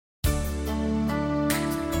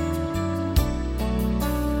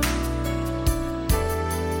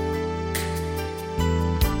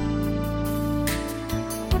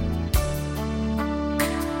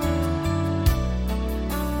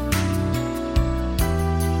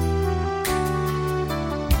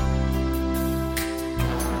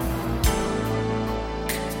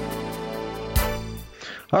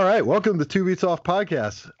All right, welcome to Two Beats Off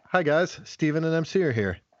Podcast. Hi guys, Steven and MC are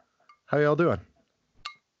here. How y'all doing?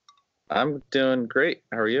 I'm doing great.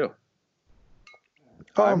 How are you?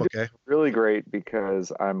 Oh, I'm okay. Really great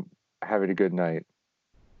because I'm having a good night.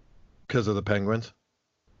 Because of the Penguins?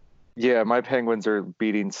 Yeah, my Penguins are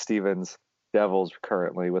beating Steven's Devils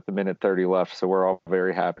currently with a minute 30 left, so we're all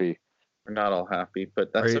very happy. We're not all happy,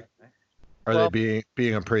 but that's okay. Are they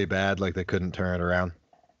being pretty bad, like they couldn't turn it around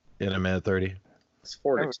in a minute 30? It's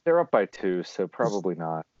 40. They're up by 2, so probably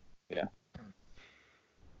not. Yeah.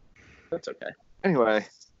 That's okay. Anyway,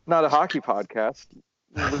 not a hockey podcast.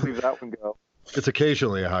 We'll leave that one go. It's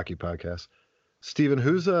occasionally a hockey podcast. Steven,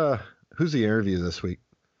 who's the interview this week?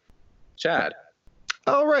 Chad.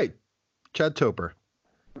 Oh, right. Chad Topper.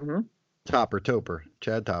 Mm-hmm. Topper.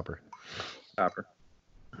 Chad Topper. Topper.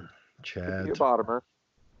 Chad. Be a bottomer.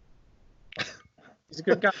 He's a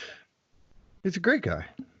good guy. He's a great guy.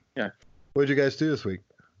 Yeah. What did you guys do this week?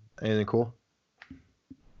 Anything cool?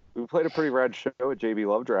 We played a pretty rad show at JB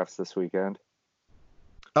Love Drafts this weekend.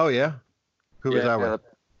 Oh, yeah? Who was that with?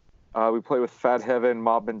 We played with Fat Heaven,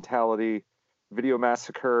 Mob Mentality, Video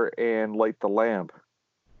Massacre, and Light the Lamp.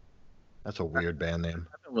 That's a weird band name.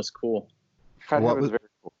 That was cool. Fat Heaven's very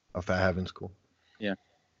cool. Oh, Fat Heaven's cool. Yeah.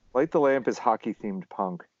 Light the Lamp is hockey-themed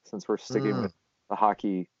punk, since we're sticking with the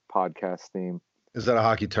hockey podcast theme. Is that a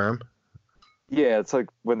hockey term? Yeah, it's like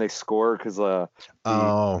when they score because the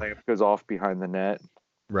lamp goes off behind the net.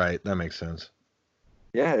 Right, that makes sense.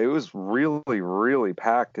 Yeah, it was really, really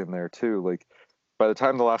packed in there too. Like by the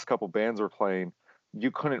time the last couple bands were playing,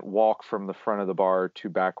 you couldn't walk from the front of the bar to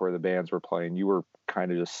back where the bands were playing. You were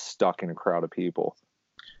kind of just stuck in a crowd of people.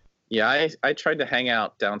 Yeah, I tried to hang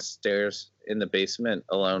out downstairs in the basement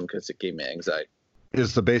alone because it gave me anxiety.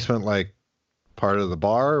 Is the basement like part of the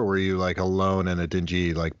bar, or were you like alone in a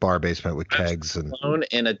dingy like bar basement with kegs and alone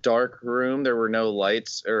in a dark room? There were no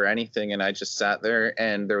lights or anything, and I just sat there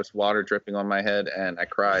and there was water dripping on my head and I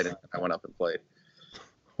cried and I went up and played.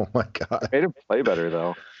 Oh my god. It made him play better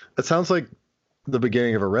though. That sounds like the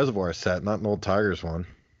beginning of a Reservoir set, not an Old Tigers one.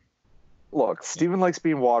 Look, Steven likes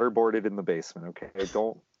being waterboarded in the basement, okay?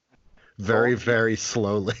 Don't very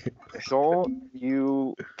slowly. Don't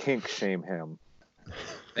you kink shame him.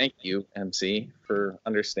 Thank you, MC, for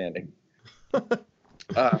understanding.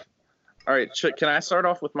 All right, can I start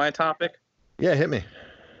off with my topic? Yeah, hit me.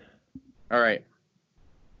 All right.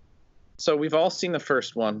 So we've all seen the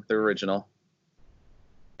first one, the original.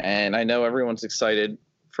 And I know everyone's excited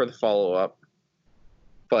for the follow-up.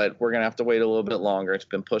 But we're going to have to wait a little bit longer. It's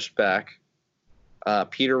been pushed back.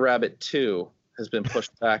 Peter Rabbit 2 has been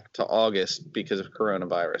pushed back to August because of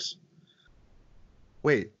coronavirus.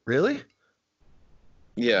 Wait, really?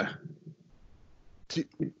 Yeah.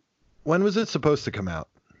 When was it supposed to come out?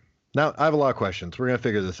 Now, I have a lot of questions. We're going to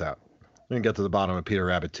figure this out. We're going to get to the bottom of Peter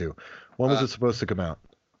Rabbit 2. When was it supposed to come out?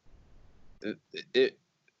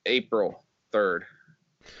 April 3rd.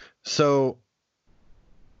 So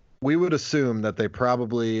we would assume that they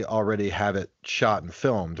probably already have it shot and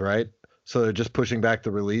filmed, right? So they're just pushing back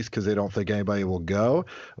the release because they don't think anybody will go?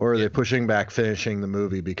 Or are they pushing back finishing the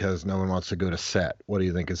movie because no one wants to go to set? What do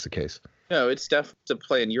you think is the case? No, it's definitely to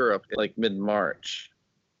play in Europe like mid-March.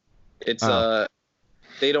 It's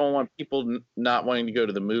they don't want people not wanting to go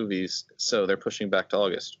to the movies, so they're pushing back to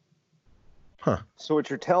August. Huh. So what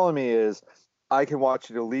you're telling me is I can watch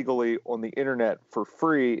it illegally on the internet for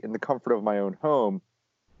free in the comfort of my own home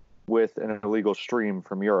with an illegal stream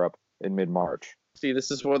from Europe in mid-March. See, this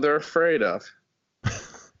is what they're afraid of.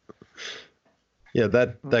 Yeah,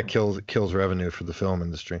 that kills revenue for the film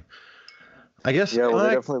industry. I guess. Yeah, well,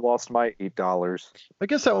 they definitely lost my $8. I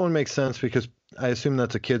guess that one makes sense because I assume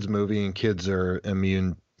that's a kids movie and kids are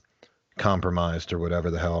immune compromised or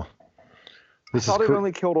whatever the hell. I thought it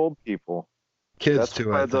only killed old people. Kids That's too,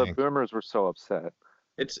 why I the think. boomers were so upset.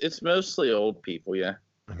 It's mostly old people, yeah.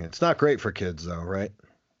 Okay, it's not great for kids though, right?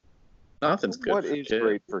 Nothing's good. What for is kids.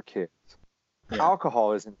 great for kids? Yeah.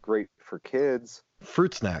 Alcohol isn't great for kids.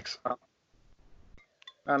 Fruit snacks.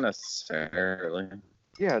 Not necessarily.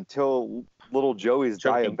 Yeah, until little Joey's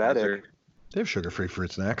Choking diabetic. hazard. They have sugar-free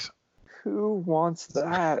fruit snacks. Who wants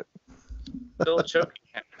that? Still a choking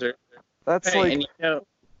hazard. That's Hey, like and you know,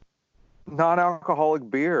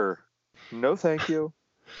 non-alcoholic beer. No, thank you.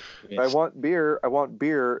 If I want beer, I want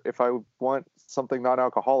beer. If I want something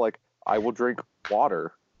non-alcoholic, I will drink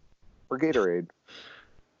water or Gatorade.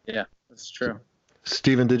 Yeah, that's true.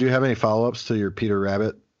 Steven, did you have any follow-ups to your Peter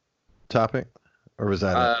Rabbit topic? Or was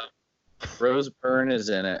that it? Rose Byrne is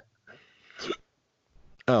in it.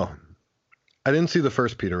 Oh. I didn't see the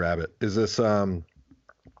first Peter Rabbit. Is this so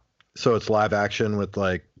it's live action with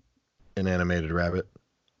like an animated rabbit?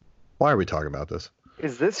 Why are we talking about this?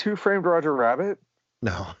 Is this Who Framed Roger Rabbit?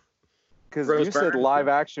 No. Because Rose you said Byrne? live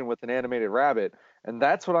action with an animated rabbit, and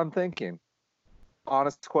that's what I'm thinking.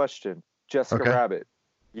 Honest question. Jessica Okay. Rabbit.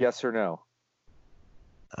 Yes or no?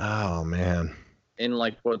 Oh man. In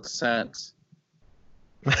like what sense?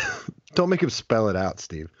 Don't make him spell it out,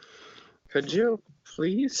 Steve. Could you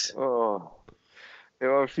please? Oh.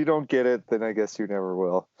 If you don't get it, then I guess you never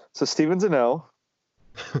will. So Steven's a no.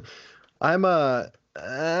 I'm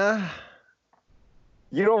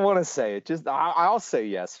You don't want to say it. Just I'll say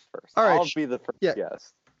yes first. All right, I'll be the first yeah.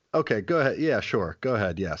 yes. okay, go ahead. Yeah, sure. Go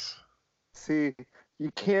ahead. Yes. See,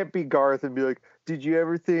 you can't be Garth and be like, did you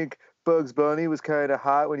ever think Bugs Bunny was kind of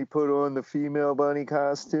hot when he put on the female bunny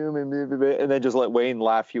costume and blah, blah, blah, and then just let Wayne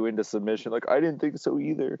laugh you into submission? Like, I didn't think so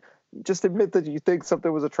either. Just admit that you think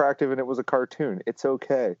something was attractive and it was a cartoon. It's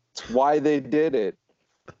okay. It's why they did it.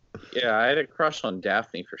 Yeah, I had a crush on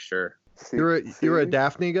Daphne for sure. See, You're a see?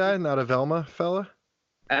 Daphne guy, not a Velma fella?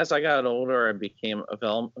 As I got older, I became a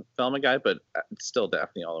Velma guy, but it's still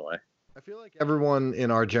Daphne all the way. I feel like everyone in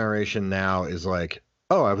our generation now is like,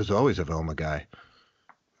 oh, I was always a Velma guy.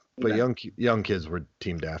 But Yeah. young kids were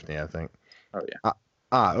Team Daphne, I think. Oh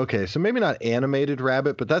yeah. Okay. So maybe not animated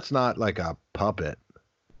rabbit, but that's not like a puppet.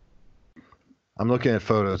 I'm looking at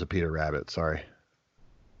photos of Peter Rabbit. Sorry.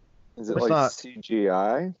 Is it It's like not-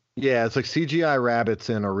 CGI? Yeah, it's like CGI rabbits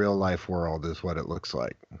in a real life world is what it looks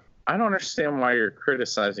like. I don't understand why you're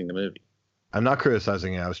criticizing the movie. I'm not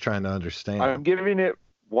criticizing it. I was trying to understand. I'm giving it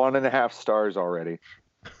 1.5 stars already.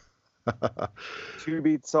 2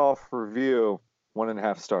 beats off review,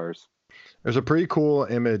 1.5 stars. There's a pretty cool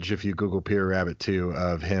image if you Google Peter Rabbit 2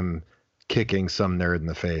 of him kicking some nerd in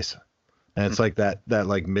the face. And it's like that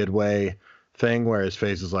like midway thing where his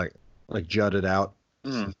face is like jutted out.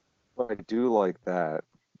 Mm. I do like that.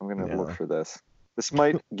 I'm gonna Yeah. look for this. This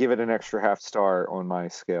might give it an extra half star on my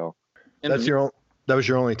scale. And That was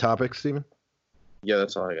your only topic, Steven? yeah,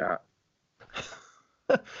 that's all I got.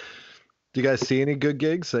 Do you guys see any good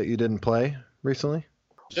gigs that you didn't play recently?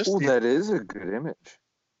 Just Oh, the- that is a good image.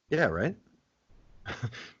 Yeah, right?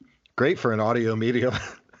 Great for an audio medium.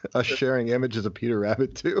 Us sharing images of Peter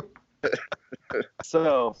Rabbit too.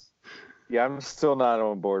 So, yeah, I'm still not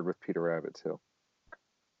on board with Peter Rabbit too.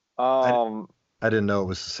 I didn't know it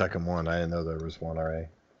was the second one. I didn't know there was one already.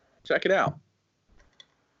 check it out.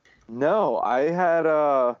 No, I had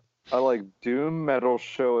a like doom metal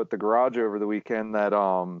show at the garage over the weekend that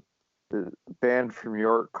the band from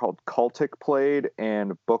York called Cultic played,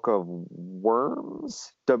 and Book of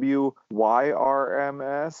Worms,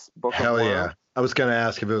 WYRMS, Book Hell of yeah. Worms. I was gonna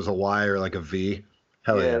ask if it was a Y or like a V.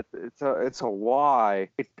 Hell yeah. It's a Y.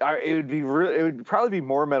 It would probably be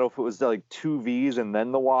more metal if it was like 2 V's and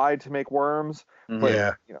then the Y to make Worms. Mhm. But,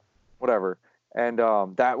 Yeah. whatever. And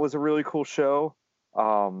that was a really cool show.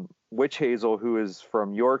 Witch Hazel, who is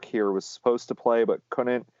from York here, was supposed to play but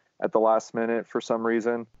couldn't at the last minute for some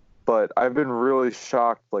reason. But I've been really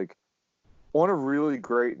shocked. Like, on a really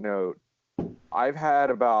great note, I've had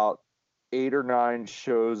about 8 or 9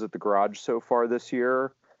 shows at the garage so far this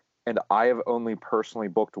year, and I have only personally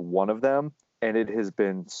booked one of them. And it has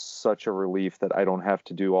been such a relief that I don't have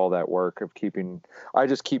to do all that work of keeping. I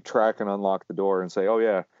just keep track and unlock the door and say, oh,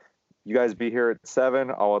 yeah, you guys be here at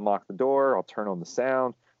 7. I'll unlock the door. I'll turn on the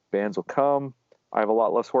sound. Bands will come. I have a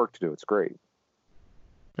lot less work to do. It's great.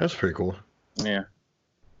 That's pretty cool. Yeah.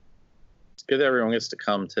 It's good that everyone gets to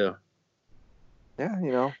come too.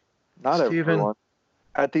 Yeah, not Steven. everyone.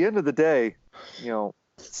 At the end of the day,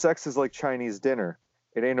 sex is like Chinese dinner.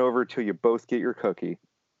 It ain't over till you both get your cookie.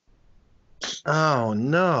 Oh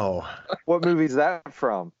no. What movie's that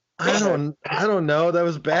from? I don't know. That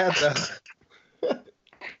was bad.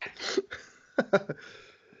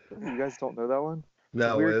 You guys don't know that one?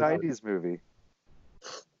 No, Weird it- 90s movie.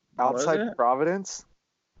 Was Outside it? Providence.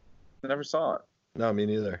 I never saw it. no, me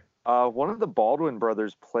neither. One of the Baldwin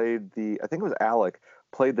brothers played I think it was Alec,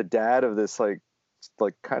 played the dad of this like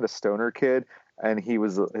kind of stoner kid, and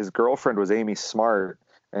his girlfriend was Amy Smart,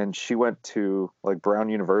 and she went to like Brown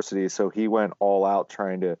University, so he went all out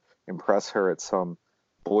trying to impress her at some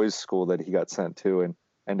boys' school that he got sent to, and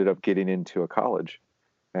ended up getting into a college.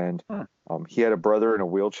 And he had a brother in a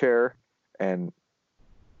wheelchair, and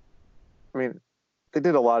I mean, they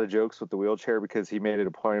did a lot of jokes with the wheelchair because he made it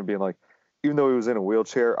a point of being like, even though he was in a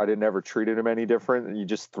wheelchair, I didn't ever treated him any different. And you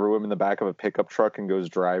just threw him in the back of a pickup truck and goes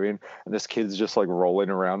driving, and this kid's just like rolling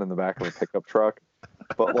around in the back of a pickup truck.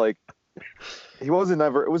 But like, it was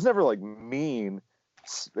never like mean.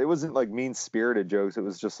 It wasn't like mean spirited jokes. It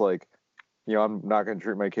was just like, I'm not going to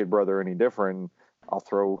treat my kid brother any different. I'll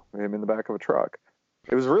throw him in the back of a truck.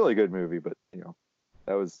 It was a really good movie, but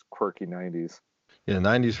that was quirky 90s. Yeah,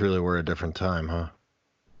 90s really were a different time, huh?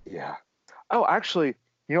 Yeah. Oh, actually,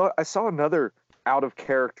 you know what? I saw another out of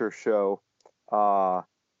character show uh,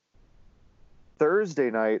 Thursday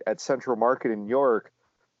night at Central Market in York.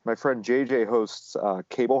 My friend JJ hosts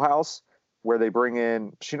Cable House, where they bring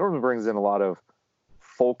in, she normally brings in a lot of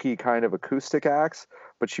folky kind of acoustic acts,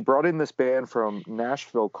 but she brought in this band from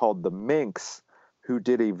Nashville called the Minx, who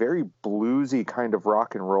did a very bluesy kind of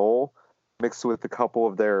rock and roll mixed with a couple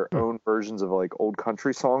of their own versions of like old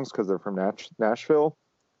country songs because they're from Nashville.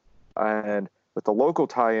 And with the local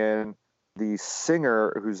tie-in, the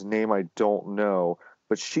singer, whose name I don't know,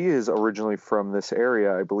 but she is originally from this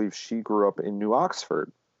area. I believe she grew up in New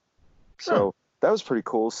Oxford. So that was pretty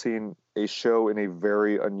cool, seeing a show in a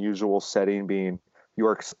very unusual setting, being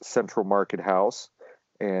York's Central Market House.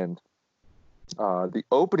 And the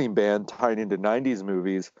opening band, tying into 90s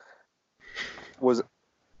movies, was,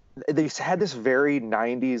 they had this very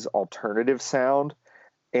 90s alternative sound.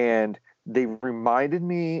 And they reminded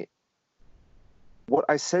me, what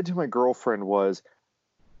I said to my girlfriend was,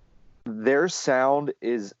 their sound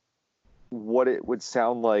is what it would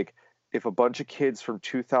sound like if a bunch of kids from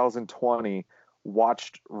 2020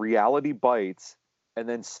 watched Reality Bites and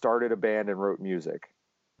then started a band and wrote music.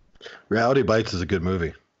 Reality Bites is a good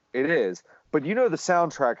movie. It is. But you know, the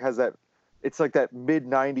soundtrack has that, it's like that mid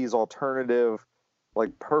 90s alternative,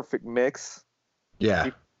 like perfect mix. Yeah.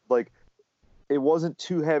 Like, it wasn't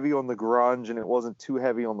too heavy on the grunge and it wasn't too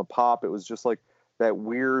heavy on the pop. It was just like that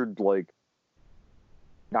weird, like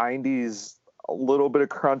 90s, a little bit of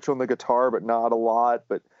crunch on the guitar, but not a lot,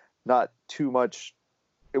 but not too much.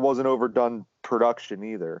 It wasn't overdone production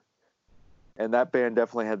either. And that band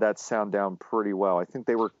definitely had that sound down pretty well. I think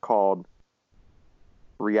they were called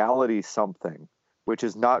Reality Something, which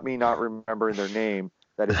is not me not remembering their name.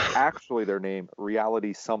 That is actually their name,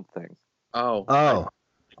 Reality Something. Oh. Oh.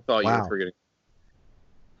 I thought you Wow. were forgetting.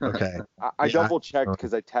 Okay. I Yeah. double checked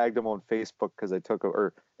because I tagged them on Facebook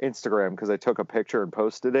or Instagram because I took a picture and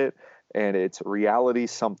posted it, and it's Reality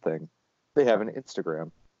Something. They have an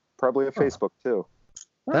Instagram, probably a Facebook too.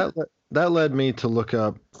 That led me to look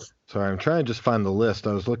up. Sorry, I'm trying to just find the list.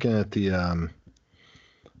 I was looking at the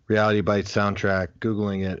Reality Bites soundtrack,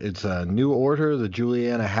 Googling it. It's New Order, the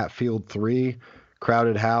Juliana Hatfield 3,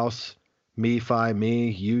 Crowded House, Me Fi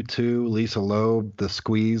Me, U2, Lisa Loeb, The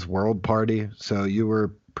Squeeze, World Party. So you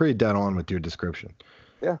were pretty dead on with your description.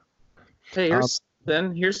 Yeah. Hey,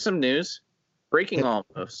 here's some news. Breaking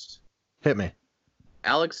almost. Hit me.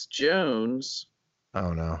 Alex Jones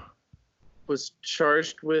Oh no. was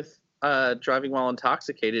charged with driving while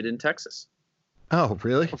intoxicated in Texas. Oh,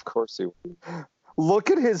 really? Of course he would. Look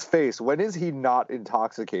at his face. When is he not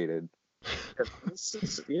intoxicated? This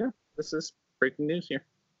is breaking news here.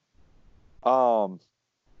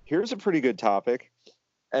 Here's a pretty good topic,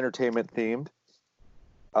 entertainment themed.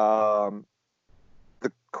 The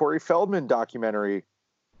Corey Feldman documentary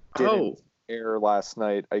didn't air last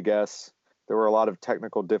night, I guess. There were a lot of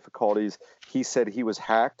technical difficulties. He said he was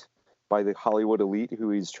hacked by the Hollywood elite who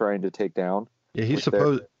he's trying to take down. Yeah, he's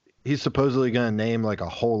supposedly going to name like a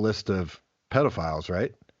whole list of pedophiles,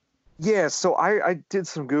 right? Yeah, so I did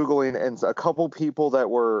some Googling, and a couple people that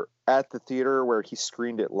were at the theater where he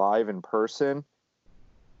screened it live in person.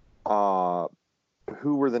 Who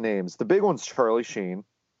were the names? The big one's Charlie Sheen.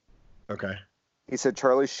 Okay. He said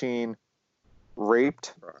Charlie Sheen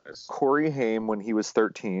raped Corey Haim when he was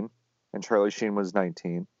 13, and Charlie Sheen was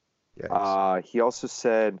 19. Yes. He also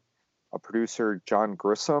said a producer, John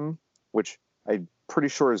Grisham, which I'm pretty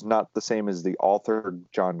sure is not the same as the author,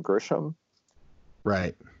 John Grisham.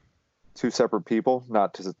 Right. Two separate people,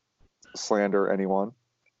 not to slander anyone.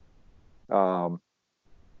 I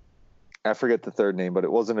forget the third name, but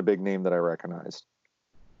it wasn't a big name that I recognized.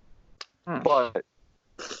 But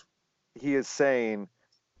he is saying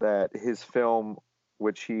that his film,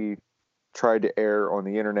 which he tried to air on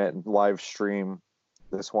the internet and live stream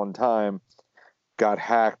this one time, got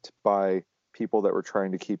hacked by people that were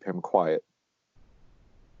trying to keep him quiet.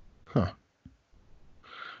 Huh.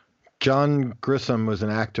 John Grisham was an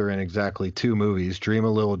actor in exactly 2 movies, Dream a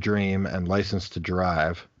Little Dream and License to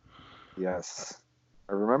Drive. Yes.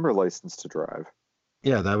 I remember License to Drive.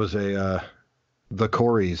 Yeah, that was a the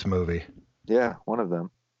Coreys movie. Yeah, one of them.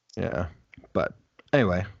 Yeah. But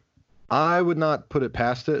anyway, I would not put it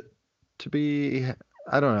past it to be,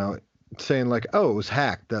 I don't know, saying like, oh, it was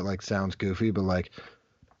hacked. That like sounds goofy, but like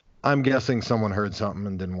I'm guessing someone heard something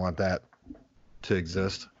and didn't want that to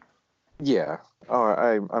exist. Yeah. Oh,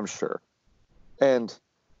 I'm sure. And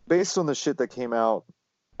based on the shit that came out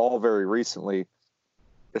all very recently,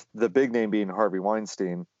 the big name being Harvey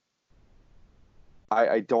Weinstein,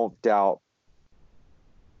 I don't doubt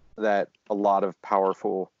that a lot of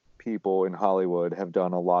powerful people in Hollywood have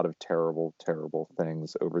done a lot of terrible, terrible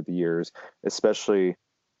things over the years, especially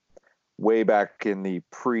way back in the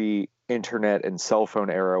pre-internet and cell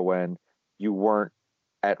phone era when you weren't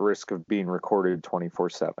at risk of being recorded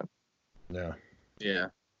 24/7. Yeah. Yeah.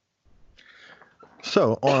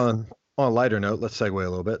 So on a lighter note, let's segue a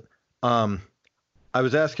little bit. I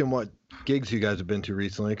was asking what gigs you guys have been to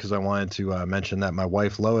recently because I wanted to mention that my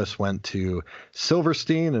wife Lois went to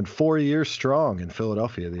Silverstein and 4 Years Strong in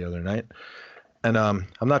Philadelphia the other night. And I'm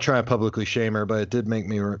not trying to publicly shame her, but it did make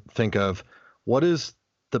me think of what is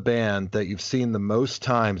the band that you've seen the most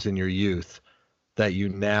times in your youth that you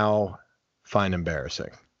now find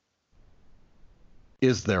embarrassing?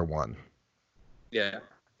 Is there one? Yeah.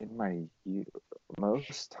 In my youth,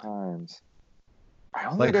 most times, I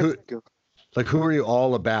don't Like think who? I'd go. Like who are you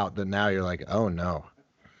all about that now you're like, oh no?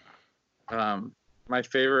 My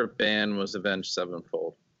favorite band was Avenged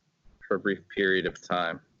Sevenfold for a brief period of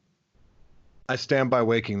time. I stand by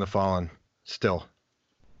Waking the Fallen still.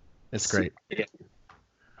 It's great.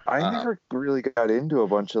 I never really got into a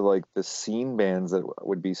bunch of like the scene bands that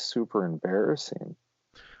would be super embarrassing.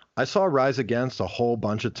 I saw Rise Against a whole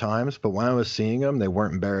bunch of times, but when I was seeing them, they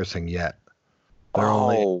weren't embarrassing yet. They're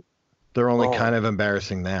only kind of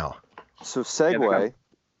embarrassing now. So segue,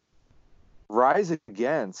 Rise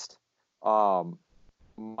Against,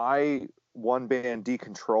 my one band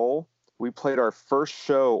Decontrol, we played our first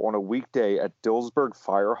show on a weekday at Dillsburg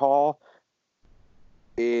Fire Hall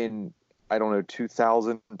in, I don't know,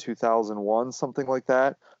 2000, 2001, something like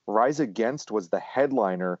that. Rise Against was the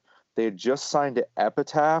headliner. They had just signed to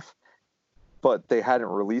Epitaph, but they hadn't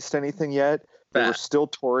released anything yet. They were still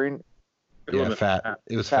touring. Yeah, Fat.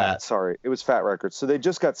 It was Fat. Sorry, it was Fat Records. So they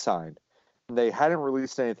just got signed. They hadn't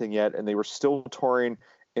released anything yet, and they were still touring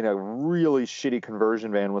in a really shitty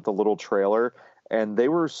conversion van with a little trailer. And they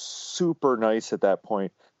were super nice at that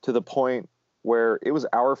point, to the point where it was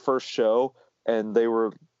our first show, and they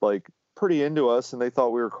were like pretty into us, and they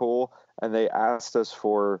thought we were cool, and they asked us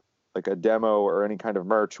for like a demo or any kind of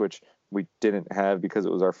merch, which we didn't have because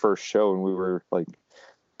it was our first show and we were like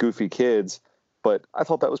goofy kids. But I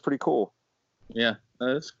thought that was pretty cool. Yeah,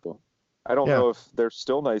 that is cool. I don't know if they're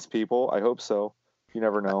still nice people. I hope so. You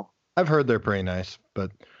never know. I've heard they're pretty nice,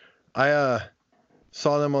 but I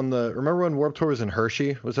saw them on the. Remember when Warped Tour was in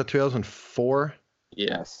Hershey? Was that 2004?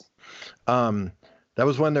 Yes. That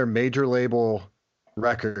was when their major label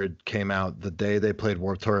record came out the day they played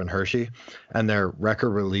Warped Tour in Hershey, and their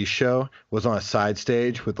record release show was on a side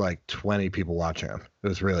stage with like 20 people watching them. It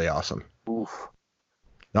was really awesome. Oof.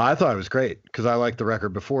 No, I thought it was great because I liked the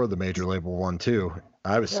record before the major label one too.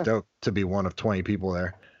 I was stoked to be one of 20 people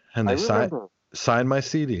there, and they signed my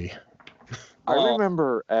CD. I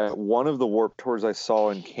remember at one of the Warped Tours I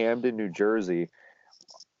saw in Camden, New Jersey.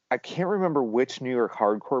 I can't remember which New York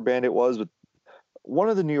hardcore band it was, but one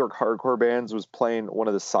of the New York hardcore bands was playing one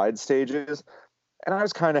of the side stages, and I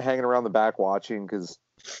was kind of hanging around the back watching because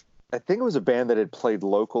I think it was a band that had played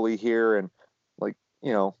locally here, and like,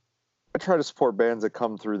 you know, I try to support bands that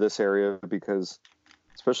come through this area because,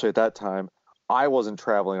 especially at that time, I wasn't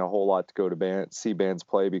traveling a whole lot to go to see bands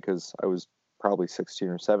play because I was probably 16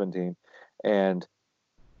 or 17, and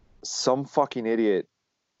some fucking idiot,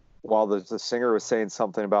 while the singer was saying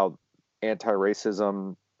something about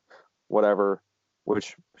anti-racism, whatever,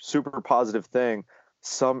 which super positive thing,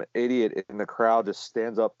 some idiot in the crowd just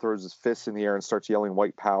stands up, throws his fists in the air, and starts yelling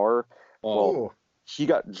white power. Well, he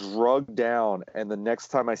got drugged down, and the next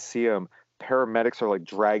time I see him, paramedics are like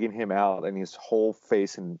dragging him out, and his whole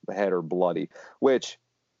face and head are bloody. Which,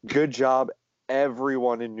 good job,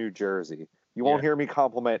 everyone in New Jersey. You won't hear me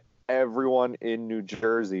compliment everyone in New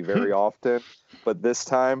Jersey very often, but this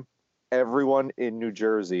time, everyone in New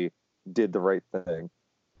Jersey did the right thing.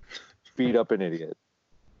 Beat up an idiot.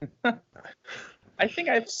 I think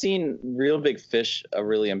I've seen Real Big Fish a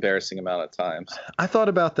really embarrassing amount of times. I thought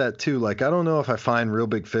about that too. Like, I don't know if I find Real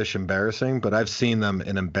Big Fish embarrassing, but I've seen them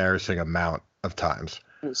an embarrassing amount of times.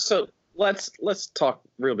 So let's talk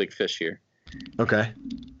Real Big Fish here. Okay.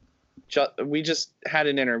 We just had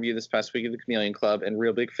an interview this past week at the Chameleon Club, and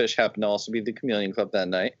Real Big Fish happened to also be at the Chameleon Club that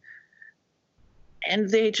night. And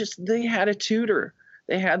they had a tutor.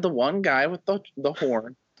 They had the one guy with the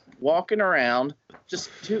horn walking around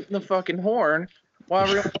just tooting the fucking horn while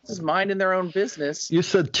everyone else is minding their own business. You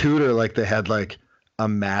said tutor like they had like a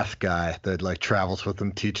math guy that like travels with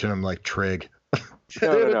them teaching them like trig.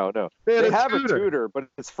 No. They have a tutor, but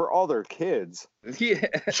it's for all their kids. Yeah.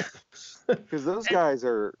 Because those guys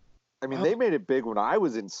are, I mean, they made it big when I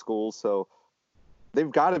was in school, so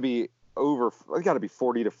they've got to be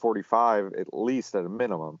 40 to 45 at least at a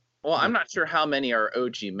minimum. Well, I'm not sure how many are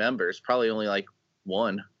OG members. Probably only like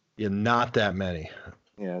one. Yeah, not that many.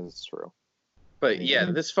 Yeah, that's true. But yeah,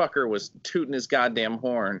 this fucker was tooting his goddamn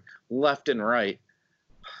horn left and right.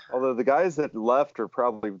 Although the guys that left are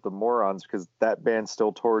probably the morons because that band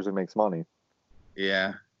still tours and makes money.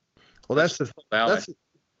 Yeah. Well, that's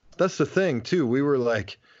the thing too. We were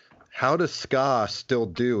like, how does ska still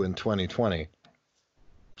do in 2020?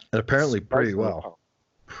 And apparently pretty well.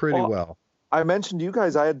 Pretty well. I mentioned to you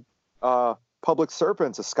guys I had Public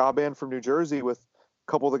Serpents, a ska band from New Jersey, with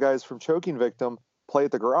a couple of the guys from Choking Victim play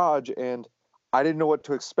at the garage, and I didn't know what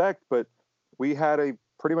to expect, but we had a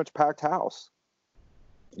pretty much packed house.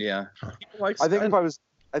 Yeah. I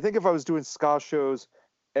think if I was doing ska shows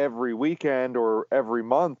every weekend or every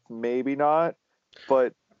month, maybe not,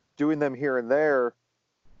 but doing them here and there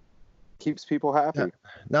keeps people happy. Yeah.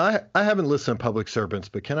 Now, I haven't listened to Public Serpents,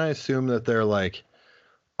 but can I assume that they're like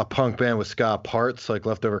a punk band with ska parts, like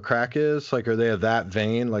Leftover Crack is? Like, are they of that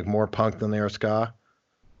vein, like more punk than they are ska?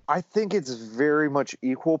 I think it's very much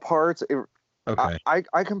equal parts. Okay.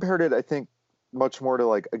 I compared it, I think, much more to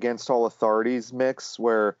like Against All Authorities mix,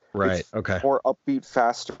 where right. it's okay. more upbeat,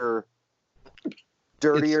 faster,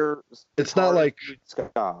 dirtier. It's not like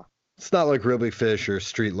ska. It's not like Ruby Fish or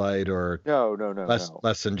Streetlight or No.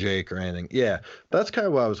 Less Than Jake or anything. Yeah, that's kind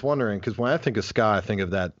of what I was wondering, because when I think of ska, I think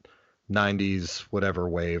of that 90s whatever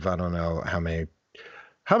wave. I don't know how many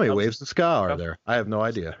waves of ska are there. I have no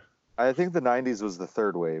idea. I think the 90s was the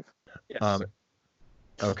third wave. Yes.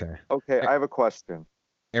 Okay. Okay, I have a question.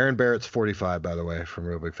 Aaron Barrett's 45, by the way, from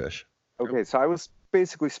Ruby Fish. Okay, so I was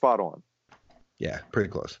basically spot on. Yeah, pretty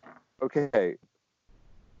close. Okay.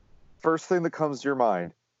 First thing that comes to your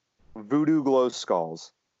mind, Voodoo Glow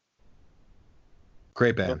Skulls.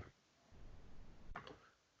 Great band.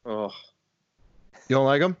 Oh, You don't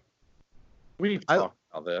like them? we need to talk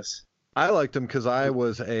about this. I liked them because I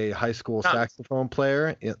was a high school saxophone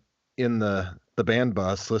player in the band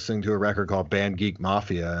bus listening to a record called Band Geek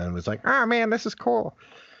Mafia, and was like, oh man, this is cool.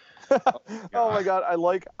 Oh my god, I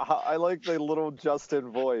like the little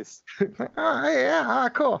Justin voice.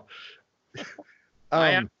 Cool.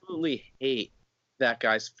 I absolutely hate that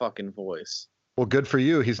guy's fucking voice. Well, good for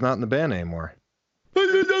you. He's not in the band anymore.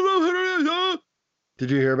 Did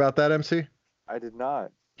you hear about that, MC? I did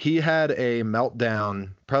not. He had a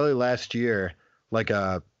meltdown probably last year, like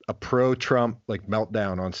a pro-Trump like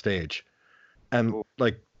meltdown on stage. And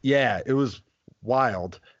like, yeah, it was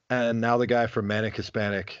wild. And now the guy from Manic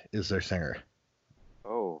Hispanic is their singer.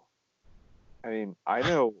 Oh. I mean, I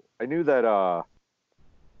knew that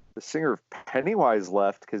the singer of Pennywise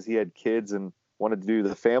left because he had kids and wanted to do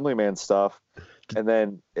the Family Man stuff. And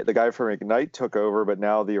then the guy from Ignite took over, but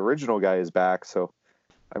now the original guy is back. So,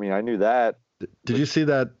 I mean, I knew that. Did you see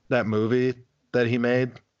that movie that he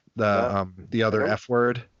made? The other F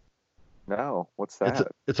word? No. What's that?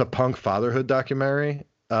 It's a punk fatherhood documentary.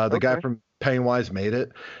 The guy from Pennywise made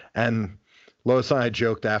it. And Lois and I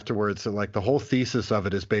joked afterwards that like the whole thesis of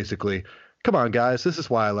it is basically, come on, guys, this is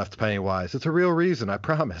why I left Pennywise. It's a real reason, I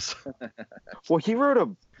promise. Well, he wrote a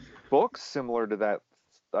book similar to that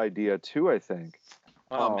idea too, I think.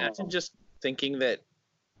 Imagine just thinking that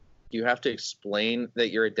you have to explain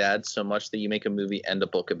that you're a dad so much that you make a movie and a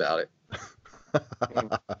book about it.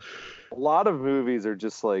 A lot of movies are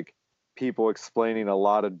just like people explaining a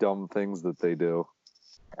lot of dumb things that they do.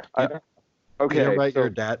 Okay. You didn't write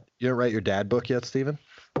your dad book yet, Steven?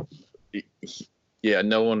 Yeah,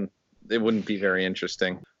 it wouldn't be very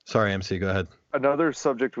interesting. Sorry, MC, go ahead. Another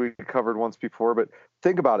subject we covered once before, but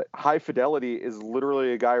think about it. High Fidelity is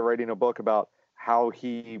literally a guy writing a book about how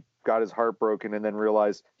he got his heart broken and then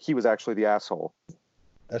realized he was actually the asshole.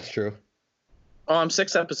 That's true. Oh, I'm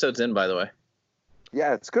 6 episodes in, by the way.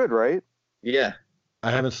 Yeah, it's good, right? Yeah.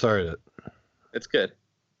 I haven't started it. It's good.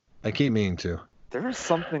 I keep meaning to. There was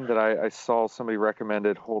something that I saw somebody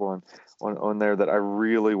recommended, on there that I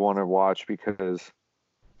really want to watch because...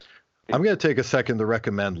 I'm going to take a second to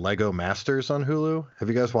recommend Lego Masters on Hulu. Have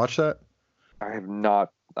you guys watched that? I have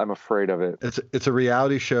not. I'm afraid of it. It's a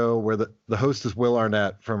reality show where the host is Will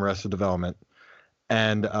Arnett from Arrested Development.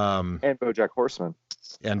 And BoJack Horseman.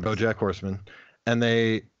 And BoJack Horseman. And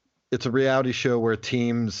it's a reality show where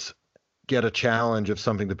teams get a challenge of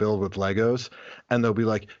something to build with Legos. And they'll be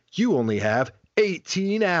like, you only have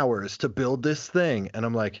 18 hours to build this thing. And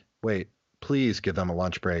I'm like, wait, please give them a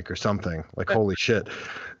lunch break or something. Like, holy shit.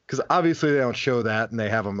 Because obviously they don't show that and they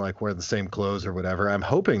have them like wear the same clothes or whatever. I'm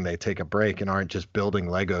hoping they take a break and aren't just building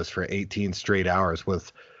Legos for 18 straight hours.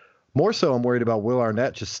 With more so, I'm worried about Will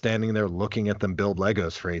Arnett just standing there looking at them build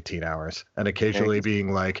Legos for 18 hours and occasionally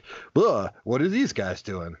being like, what are these guys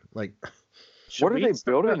doing? Like, what are they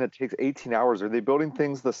building that takes 18 hours? Are they building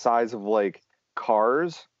things the size of like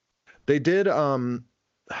cars? They did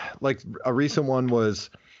like a recent one was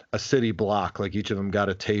a city block. Like each of them got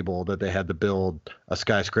a table that they had to build a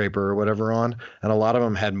skyscraper or whatever on, and a lot of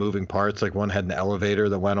them had moving parts. Like one had an elevator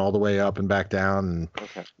that went all the way up and back down. And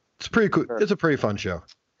Okay. it's pretty cool. Sure. It's a pretty fun show.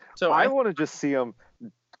 So I want to just see them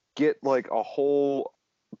get like a whole,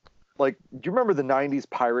 like, do you remember the 90s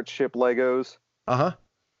pirate ship Legos? Uh-huh.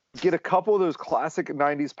 Get a couple of those classic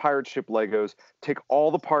 90s pirate ship Legos, take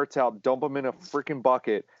all the parts out, dump them in a freaking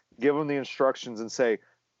bucket, give them the instructions and say,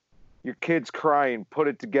 your kid's crying, put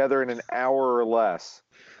it together in an hour or less.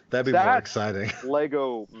 That'd be more That's exciting.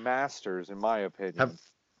 Lego masters, in my opinion.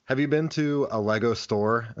 Have you been to a Lego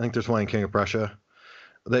store? I think there's one in King of Prussia.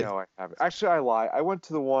 No, I haven't. Actually, I lie. I went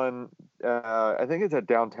to the one, I think it's at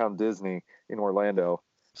Downtown Disney in Orlando.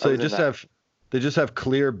 So they just have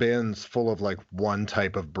clear bins full of like one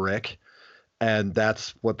type of brick, and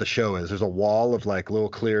that's what the show is. There's a wall of like little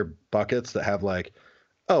clear buckets that have like,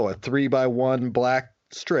 oh, a 3x1 black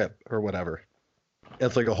strip or whatever.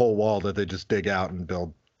 It's like a whole wall that they just dig out and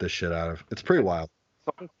build this shit out of. It's pretty wild.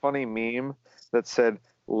 Some funny meme that said,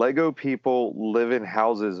 Lego people live in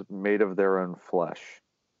houses made of their own flesh.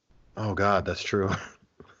 Oh God, that's true.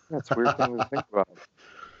 That's a weird thing to think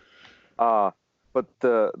about. But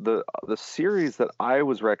the series that I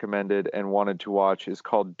was recommended and wanted to watch is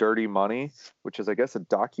called Dirty Money, which is, I guess, a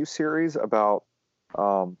docu-series about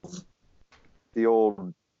the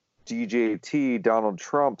old DJT, Donald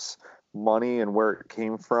Trump's money and where it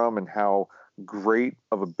came from and how great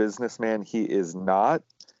of a businessman he is not.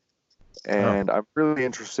 And I'm really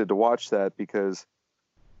interested to watch that because,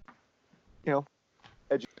 you know,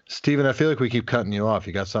 Steven, I feel like we keep cutting you off.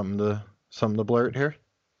 You got something to blurt here?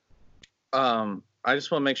 I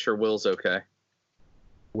just want to make sure Will's okay.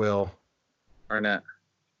 Will Arnett.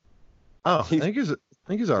 Oh, I think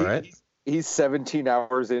he's all right. He's 17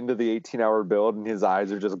 hours into the 18-hour build, and his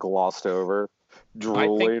eyes are just glossed over,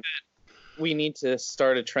 drooling. I think that we need to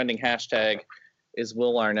start a trending hashtag. Is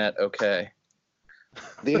Will Arnett okay?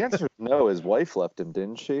 The answer is no. His wife left him,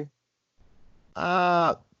 didn't she?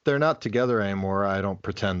 They're not together anymore. I don't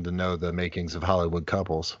pretend to know the makings of Hollywood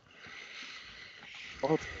couples.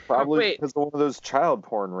 Well, it's probably Wait. because of one of those child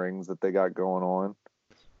porn rings that they got going on.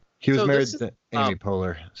 He was So married this is, to Amy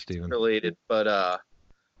Poehler, Steven. Related, but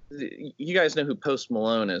you guys know who Post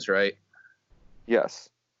Malone is, right? Yes.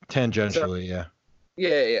 Tangentially, yeah.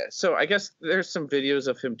 Yeah. So I guess there's some videos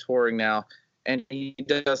of him touring now, and he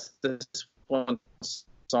does this one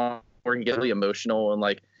song where he gets really emotional and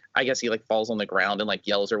like I guess he like falls on the ground and like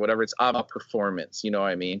yells or whatever. It's a performance, you know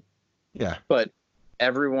what I mean? Yeah. But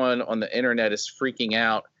everyone on the internet is freaking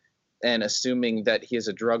out and assuming that he has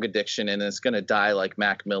a drug addiction and is going to die like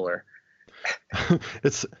Mac Miller.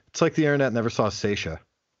 It's like the internet never saw Seisha.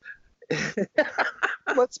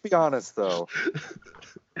 Let's be honest, though.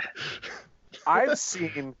 I've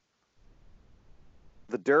seen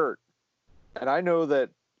The Dirt, and I know that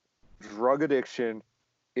drug addiction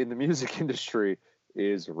in the music industry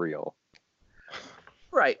is real.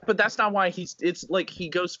 Right, but that's not why it's like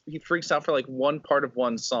he freaks out for like one part of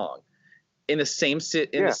one song in the same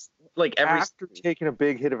like every after taking a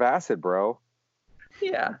big hit of acid, bro.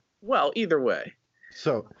 Yeah. Well, either way.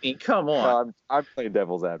 So I mean, come on. I'm playing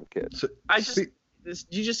devil's advocate. So,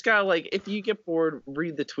 You just gotta like if you get bored,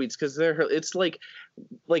 read the tweets because it's like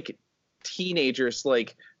teenagers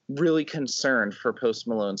like really concerned for Post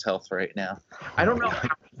Malone's health right now. I don't know how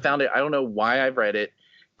I found it. I don't know why I read it,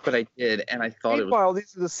 but I did, and I thought Meanwhile,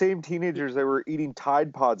 these are the same teenagers that were eating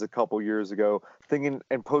Tide Pods a couple years ago, thinking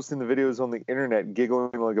and posting the videos on the internet,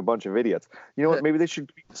 giggling like a bunch of idiots. You know what? Maybe they should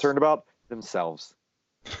be concerned about themselves.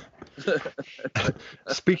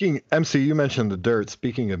 Speaking, MC, you mentioned The Dirt.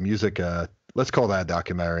 Speaking of music, let's call that a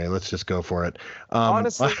documentary. Let's just go for it.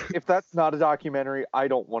 Honestly, if that's not a documentary, I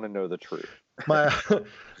don't want to know the truth. My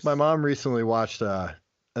mom recently watched. I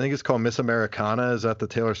think it's called Miss Americana. Is that the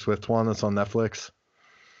Taylor Swift one that's on Netflix?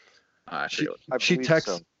 She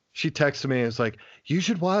texted me and was like, you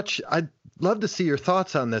should watch. I'd love to see your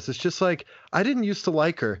thoughts on this. It's just like, I didn't used to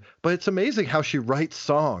like her, but it's amazing how she writes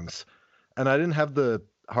songs. And I didn't have the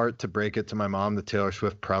heart to break it to my mom that Taylor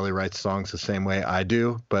Swift probably writes songs the same way I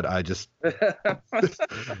do, but I just it's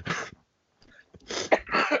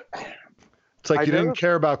like you didn't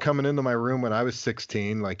care about coming into my room when I was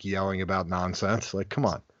 16, like yelling about nonsense. Like, come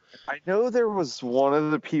on. I know there was one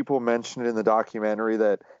of the people mentioned in the documentary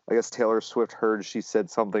that I guess Taylor Swift heard she said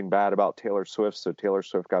something bad about Taylor Swift, so Taylor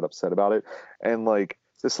Swift got upset about it. And like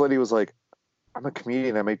this lady was like, I'm a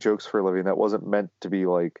comedian, I make jokes for a living. That wasn't meant to be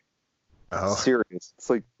like serious. It's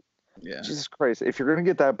like, yeah. Jesus Christ, if you're gonna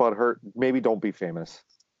get that butt hurt, maybe don't be famous.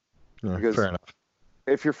 Because fair enough.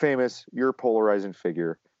 If you're famous, you're a polarizing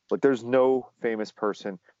figure. Like, there's no famous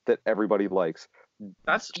person that everybody likes.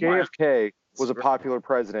 That's why JFK was a popular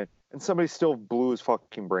president, and somebody still blew his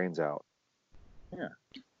fucking brains out. Yeah.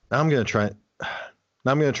 Now I'm gonna try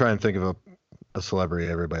and think of a celebrity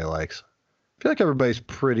everybody likes. I feel like everybody's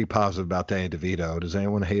pretty positive about Danny DeVito. Does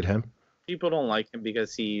anyone hate him? people don't like him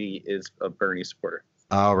because he is a Bernie supporter.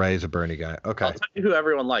 Oh, right, he's a Bernie guy. Okay. I'll tell you who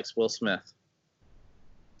everyone likes: Will Smith.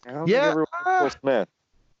 I don't think everyone likes Will Smith.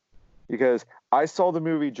 Because I saw the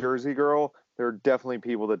movie Jersey Girl. There are definitely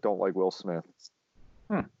people that don't like Will Smith.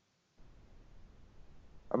 I'm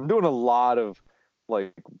doing a lot of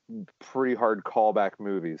like pretty hard callback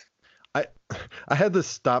movies. I had to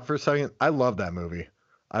stop for a second. I love that movie.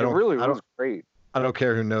 It really was great. I don't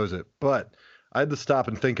care who knows it, but I had to stop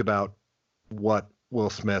and think about what Will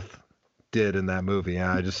Smith did in that movie.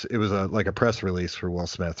 And it was like a press release for Will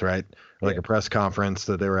Smith, right? Like a press conference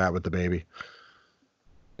that they were at with the baby.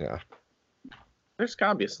 Yeah. There's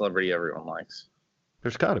gotta be a celebrity everyone likes.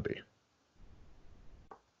 There's got to be.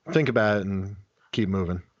 Think about it and keep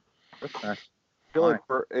moving. Okay. I feel like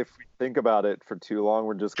if we think about it for too long,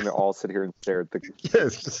 we're just going to all sit here and stare at the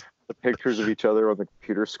pictures of each other on the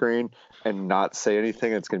computer screen and not say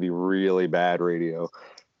anything. It's going to be really bad radio.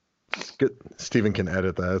 Good. Steven can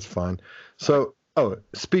edit that. It's fine. So,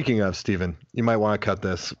 speaking of Steven, you might want to cut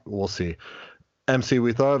this. We'll see. MC,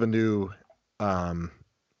 we thought of a new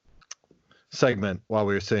segment while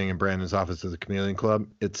we were sitting in Brandon's office at the Chameleon Club.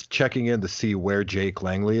 It's checking in to see where Jake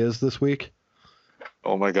Langley is this week.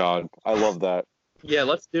 Oh my God. I love that. Yeah,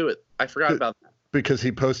 let's do it. I forgot about that. Because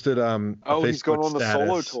he posted a he's going on the status.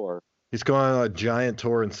 solo tour. He's going on a giant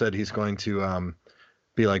tour and said he's going to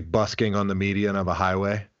be like busking on the median of a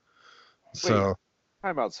highway. So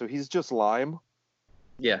time out. So he's just Lime?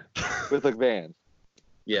 Yeah. With a van.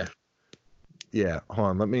 Yeah. Yeah, hold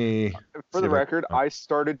on. Let me. For the record, I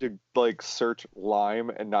started to like search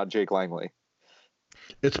Lime and not Jake Langley.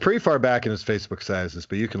 It's pretty far back in his Facebook statuses,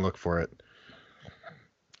 but you can look for it.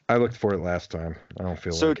 I looked for it last time. I don't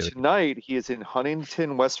feel like it. So tonight he is in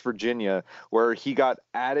Huntington, West Virginia, where he got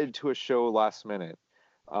added to a show last minute.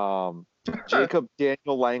 Jacob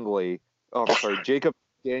Daniel Langley,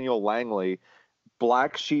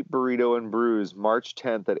 Black Sheep Burrito and Brews, March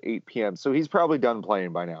 10th at 8 p.m. So he's probably done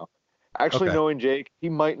playing by now. Actually, knowing Jake, he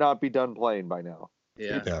might not be done playing by now.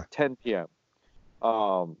 Yeah. It's 10 p.m.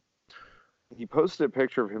 He posted a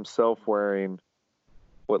picture of himself wearing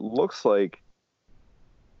what looks like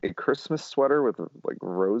a Christmas sweater with like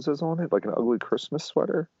roses on it, like an ugly Christmas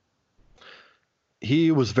sweater. He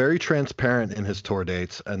was very transparent in his tour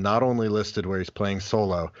dates and not only listed where he's playing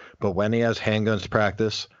solo, but when he has Handguns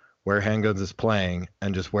practice, where Handguns is playing,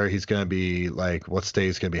 and just where he's going to be, like what state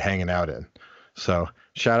he's going to be hanging out in. So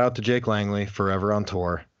shout out to Jake Langley, forever on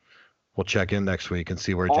tour. We'll check in next week and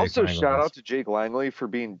see where Jake Langley is. Also, shout out to Jake Langley for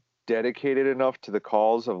being dedicated enough to the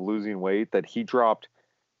cause of losing weight that he dropped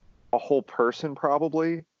a whole person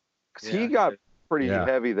probably. Because he got pretty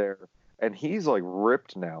heavy there, and he's like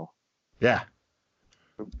ripped now. Yeah.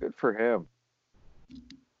 Good for him. A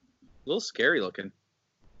little scary looking.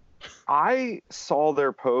 I saw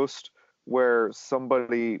their post where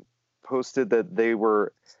somebody posted that they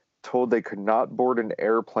were told they could not board an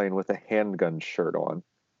airplane with a Handgun shirt on.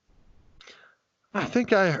 I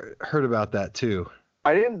think I heard about that too.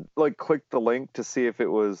 I didn't like click the link to see if it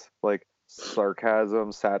was like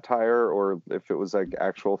sarcasm, satire, or if it was like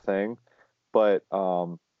actual thing. But I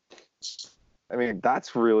mean,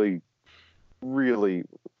 that's really, really,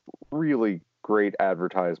 really great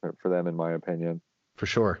advertisement for them, in my opinion. For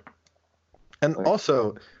sure. And like,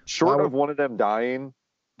 also, short of one of them dying,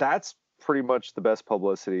 that's pretty much the best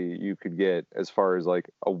publicity you could get as far as like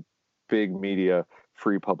a big media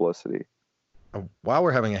free publicity. While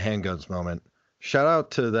we're having a Handguns moment, shout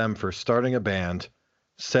out to them for starting a band,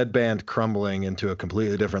 said band crumbling into a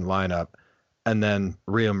completely different lineup, and then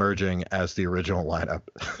reemerging as the original lineup.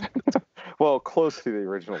 Well, close to the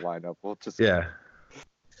original lineup. We'll just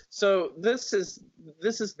So this is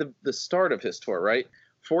the start of his tour, right?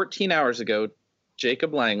 14 hours ago,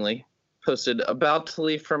 Jacob Langley posted, "About to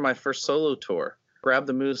leave for my first solo tour. Grab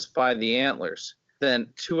the moose by the antlers." Then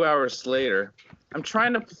 2 hours later, "I'm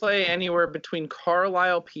trying to play anywhere between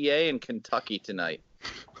Carlisle, PA, and Kentucky tonight."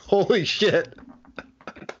 Holy shit!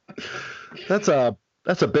 That's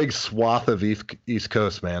a big swath of East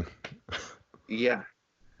Coast, man. Yeah.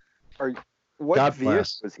 What vehicle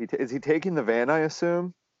is he? Is he taking the van? I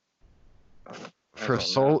assume. For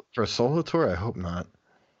a solo tour, I hope not.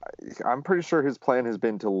 I'm pretty sure his plan has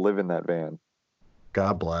been to live in that van.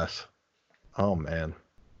 God bless. Oh man.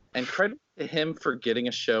 And credit to him for getting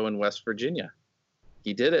a show in West Virginia.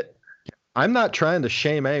 He did it. I'm not trying to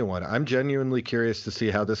shame anyone. I'm genuinely curious to see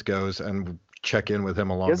how this goes and check in with him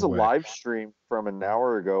He along has the a way. live stream from an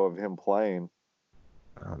hour ago of him playing.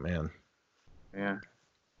 Oh man. Yeah.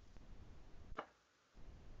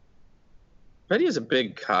 Bet he has a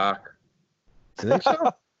big cock. You think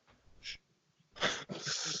so?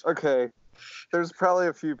 Okay. There's probably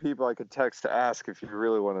a few people I could text to ask if you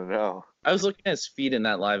really want to know. I was looking at his feet in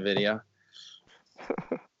that live video.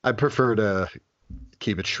 I prefer to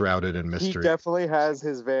keep it shrouded in He mystery. definitely has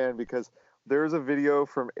his van because there's a video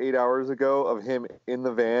from 8 hours ago of him in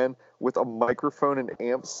the van with a microphone and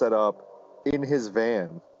amp set up in his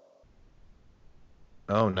van.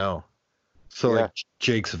 Oh no. So Yeah. like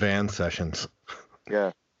Jake's van sessions.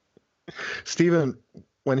 Yeah. Steven,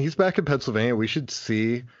 when he's back in Pennsylvania, we should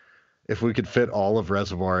see if we could fit all of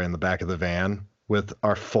Reservoir in the back of the van with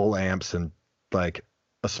our full amps and like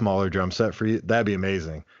a smaller drum set for you. That'd be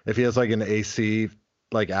amazing. If he has like an AC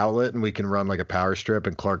like outlet and we can run like a power strip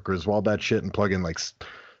and Clark Griswold that shit and plug in like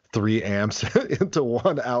 3 amps into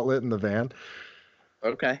one outlet in the van.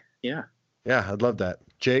 Okay. Yeah. Yeah, I'd love that.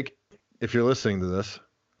 Jake, if you're listening to this,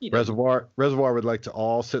 He doesn't- Reservoir would like to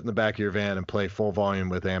all sit in the back of your van and play full volume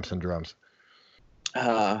with amps and drums.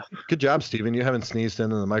 Good job, Steven. You haven't sneezed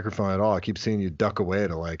into the microphone at all. I keep seeing you duck away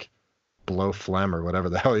to like blow phlegm or whatever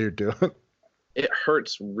the hell you're doing. It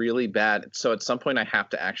hurts really bad. So at some point I have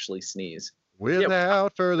to actually sneeze.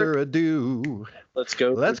 Without further ado, Let's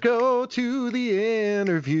go. let's go to the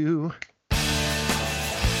interview.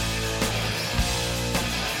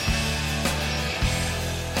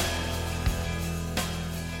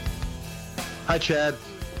 Hi, Chad.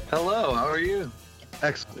 Hello, how are you?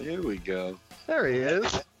 Excellent. Here we go. There he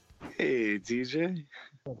is. Hey, TJ.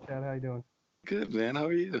 Chad, how you doing? Good, man. How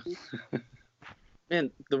are you? Man,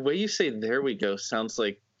 the way you say "there we go" sounds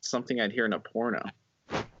like something I'd hear in a porno.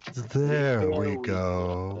 There we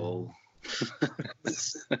go.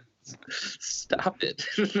 Stop it.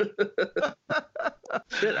 Shit.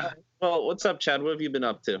 Well, what's up, Chad? What have you been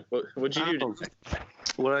up to? What'd you do?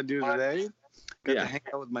 What I do today? Got Yeah. to hang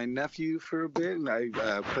out with my nephew for a bit, and I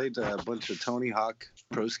played a bunch of Tony Hawk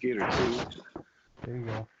Pro Skater 2. There you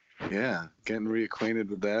go. Yeah, getting reacquainted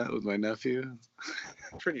with that with my nephew.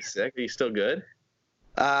 Pretty sick. Are you still good?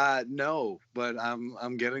 No, but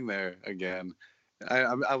I'm getting there again.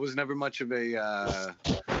 I was never much of a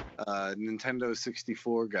Nintendo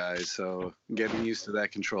 64 guy, so getting used to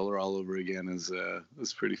that controller all over again is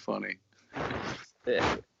pretty funny.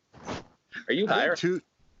 Yeah. Are you higher?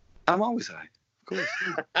 I'm always high, of course.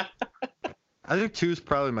 I think 2 is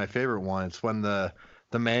probably my favorite one. It's when the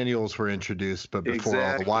manuals were introduced, but before all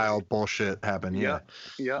Exactly. the wild bullshit happened. Yeah.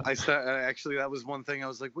 Yeah, I start, actually that was one thing I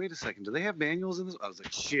was like, wait a second, do they have manuals in this? I was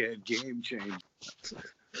like, shit, game change.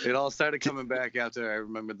 It all started coming back after I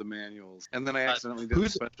remembered the manuals, and then I accidentally did a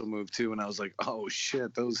special move too, and I was like, oh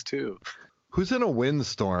shit, those two. Who's in a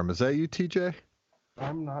windstorm? Is that you, TJ?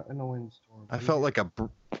 I'm not in a windstorm. I felt like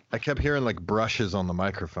I kept hearing like brushes on the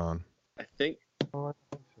microphone. I think.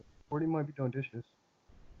 Forty might be doing dishes.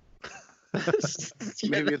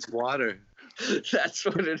 Maybe it's water. That's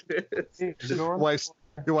what it is. Hey, Your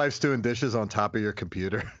wife's doing dishes on top of your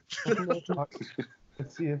computer.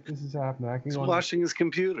 Let's see if this is happening. I can He's go washing his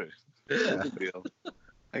computer. No big deal.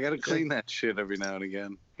 I gotta clean that shit every now and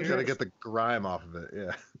again. You gotta get the grime off of it.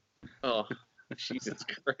 Yeah. Oh, Jesus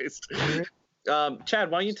Christ.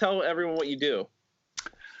 Chad, why don't you tell everyone what you do?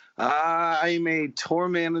 I'm a tour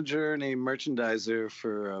manager and a merchandiser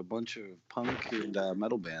for a bunch of punk and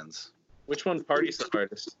metal bands. Which one parties the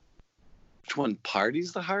hardest? Which one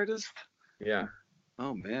parties the hardest? Yeah.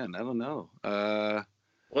 Oh man, I don't know.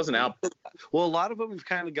 Wasn't out. Well, a lot of them have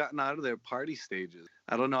kind of gotten out of their party stages.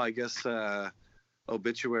 I don't know. I guess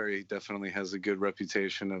Obituary definitely has a good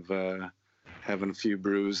reputation of having a few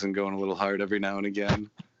brews and going a little hard every now and again.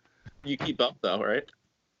 You keep up though, right?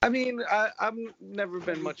 I mean, I've never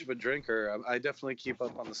been much of a drinker. I definitely keep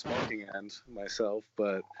up on the smoking end myself,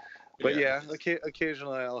 but yeah,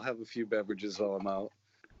 occasionally I'll have a few beverages while I'm out.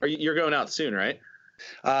 You're going out soon, right?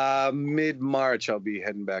 Mid-March I'll be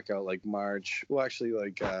heading back out, like March. Well, actually,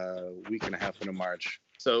 like a week and a half into March.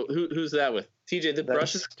 So who's that with? TJ, the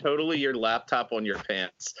brush is totally your laptop on your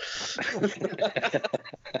pants.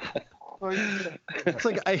 It's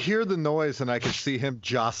like I hear the noise and I can see him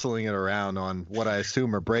jostling it around on what I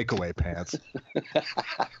assume are breakaway pants.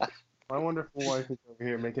 My wonderful wife is over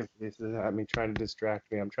here making faces at me, trying to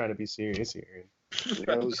distract me. I'm trying to be serious here.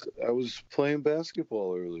 I was playing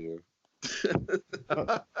basketball earlier.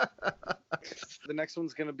 The next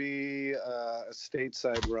one's going to be a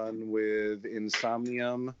stateside run with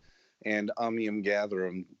Insomnium and Omnium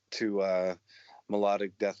Gatherum, two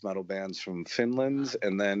melodic death metal bands from Finland,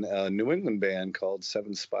 and then a New England band called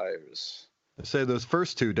Seven Spires. I say those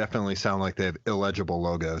first two definitely sound like they have illegible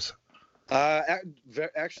logos.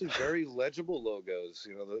 Actually, very legible logos.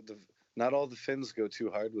 You know, not all the Finns go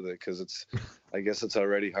too hard with it because I guess it's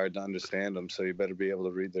already hard to understand them. So you better be able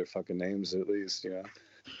to read their fucking names at least. You know.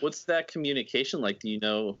 What's that communication like? Do you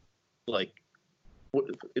know, like, what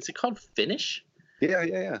is it called? Finnish?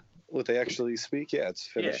 Yeah. What they actually speak? Yeah, it's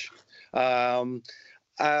Finnish. Yeah.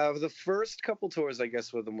 The first couple tours, I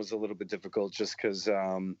guess, with them was a little bit difficult just because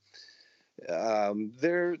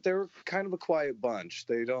they're kind of a quiet bunch.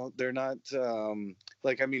 They're not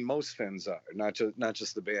like, I mean, most Finns are not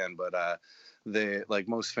just the band, but they, like,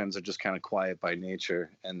 most Finns are just kind of quiet by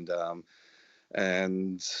nature, and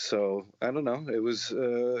so I don't know. It was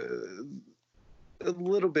a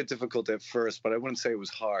little bit difficult at first, but I wouldn't say it was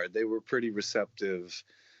hard. They were pretty receptive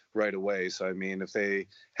right away. So I mean, if they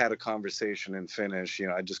had a conversation in Finnish, you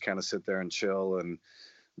know, I'd just kind of sit there and chill, and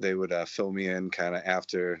they would fill me in kind of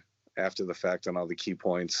after the fact on all the key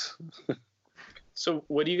points. So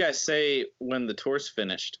what do you guys say when the tour's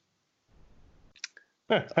finished?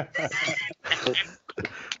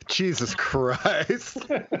 Jesus Christ.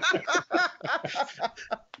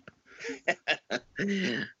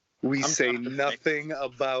 We say nothing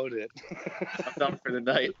about it. I'm done for the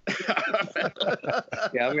night.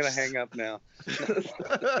 Yeah, I'm gonna hang up now.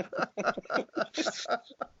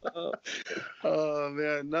 Oh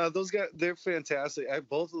man, no, those guys, they're fantastic.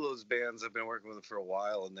 Both of those bands, I've been working with them for a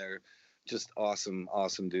while, and they're just awesome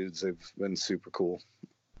dudes. They've been super cool.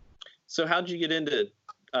 So how'd you get into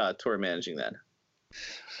tour managing then?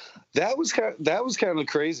 That was kind of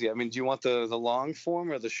crazy. I mean, do you want the long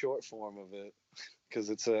form or the short form of it? Because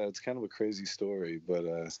it's kind of a crazy story, but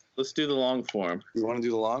let's do the long form. You want to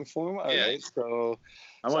do the long form? All right. So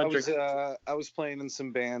I was playing in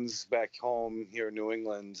some bands back home here in New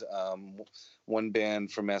England. One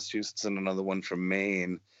band from Massachusetts and another one from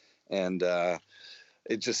Maine, and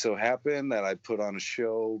it just so happened that I put on a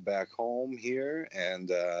show back home here, and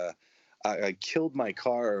I killed my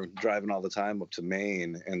car driving all the time up to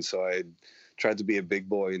Maine, and so I tried to be a big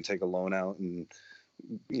boy and take a loan out and,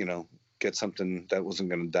 you know, get something that wasn't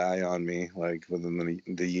going to die on me like within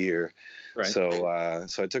the year. Right. So I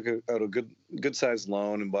took out a good sized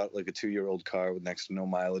loan and bought like a 2-year-old car with next to no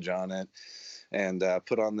mileage on it, and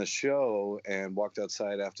put on the show and walked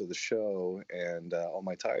outside after the show, and all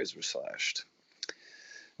my tires were slashed.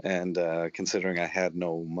 And considering I had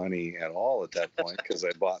no money at all at that point because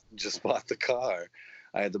I just bought the car,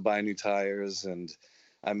 I had to buy new tires. And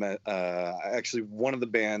I met actually one of the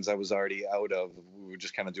bands I was already out of. We were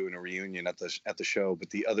just kind of doing a reunion at the show, but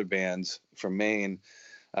the other bands from Maine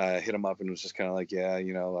hit them up and was just kind of like, yeah,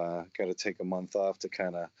 you know, got to take a month off to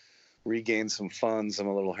kind of regain some funds. I'm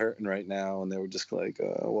a little hurting right now. And they were just like,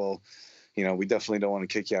 well, you know, we definitely don't want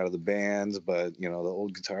to kick you out of the band, but, you know, the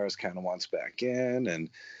old guitarist kind of wants back in. And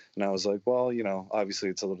I was like, well, you know, obviously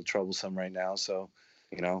it's a little troublesome right now. So,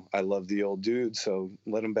 you know, I love the old dude, so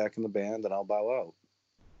let him back in the band and I'll bow out.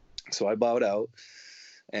 So I bowed out.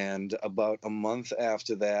 And about a month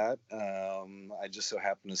after that, I just so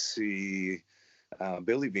happened to see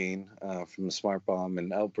Billy Bean from the Smart Bomb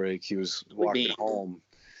and Outbreak. He was walking home.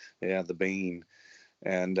 Yeah, the Bean.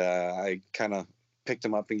 And I kind of picked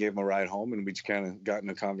him up and gave him a ride home, and we just kind of got in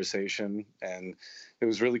a conversation, and it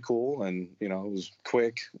was really cool. And, you know, it was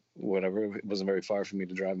quick, whatever. It wasn't very far for me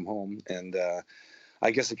to drive him home. And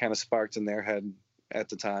I guess it kind of sparked in their head at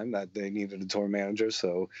the time that they needed a tour manager.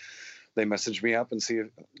 So they messaged me up and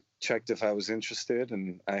checked if I was interested.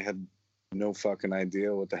 And I had no fucking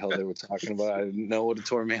idea what the hell they were talking about. I didn't know what a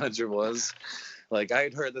tour manager was. Like, I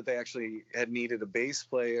had heard that they actually had needed a bass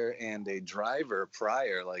player and a driver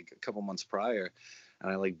prior, like a couple months prior.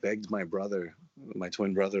 And I like begged my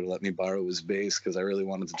twin brother, to let me borrow his bass because I really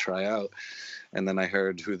wanted to try out. And then I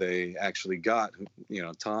heard who they actually got, you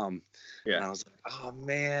know, Tom. Yeah. And I was like, oh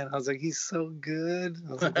man, I was like, he's so good.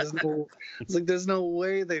 I was like, there's no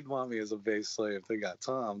way they'd want me as a bass player if they got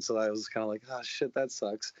Tom. So I was kind of like, oh shit, that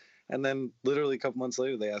sucks. And then literally a couple months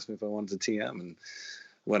later, they asked me if I wanted to TM, and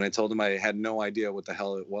when I told them I had no idea what the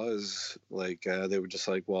hell it was, like, they were just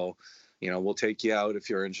like, well, you know, we'll take you out if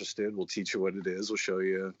you're interested. We'll teach you what it is. We'll show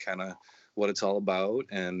you kind of what it's all about.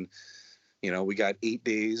 And, you know, we got 8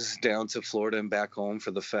 days down to Florida and back home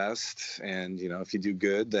for the fest. And, you know, if you do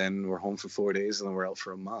good, then we're home for 4 days and then we're out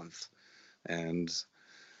for a month. And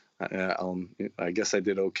I guess I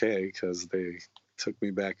did okay because they took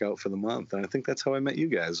me back out for the month. And I think that's how I met you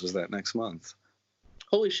guys, was that next month.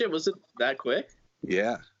 Holy shit, was it that quick?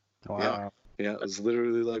 Yeah. Wow. Yeah, it was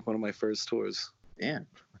literally like one of my first tours. Damn.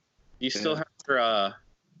 You still have your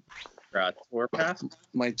tour pass?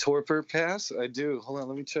 My torpor pass? I do. Hold on,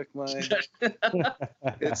 let me check my.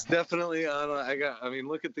 It's definitely on. I mean,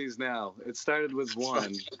 look at these now. It started with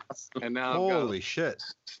one, and now I've Holy got shit.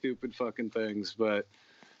 stupid fucking things. But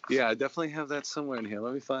yeah, I definitely have that somewhere in here.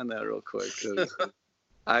 Let me find that real quick. 'Cause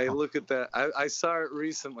I look at that. I saw it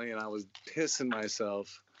recently, and I was pissing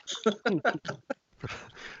myself.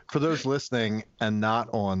 For those listening and not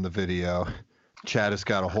on the video, Chad has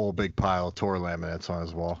got a whole big pile of tour laminates on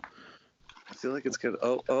his wall. I feel like it's good.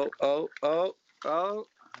 Oh!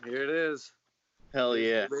 Here it is. Hell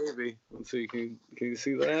yeah. Baby. Let's see. Can you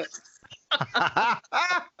see that?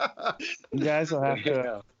 You guys will have to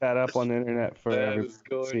Yeah. put that up on the internet for That everyone is to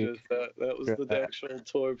gorgeous. see. That was the Yeah. actual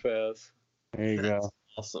tour pass. There you go.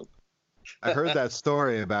 Awesome. I heard that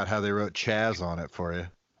story about how they wrote Chaz on it for you.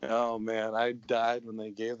 Oh man, I died when they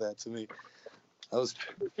gave that to me. I was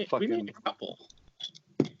We fucking. made a couple.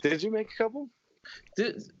 Did you make a couple?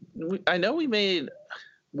 I know we made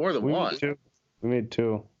more than We one. made two. We made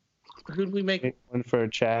two. Who'd we We make? made one for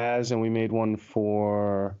Chaz, and we made one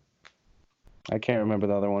for. I can't remember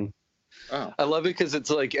the other one. Oh, I love it because it's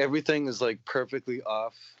like everything is like perfectly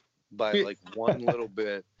off by like one little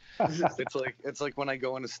bit. It's like when I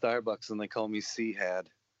go into Starbucks and they call me C-Had.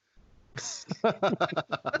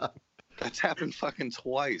 That's happened fucking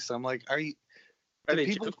twice. I'm like, Are do they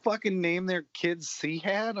people fucking name their kids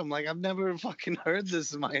C-Had? I'm like, I've never fucking heard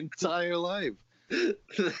this in my entire life.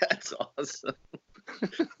 That's awesome.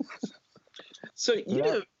 So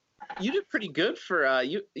you did pretty good for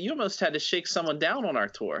you almost had to shake someone down on our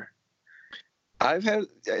tour. I've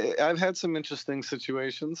had some interesting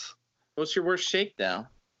situations. What's your worst shakedown?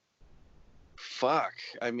 Fuck.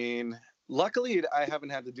 I mean, luckily I haven't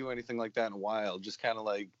had to do anything like that in a while. Just kind of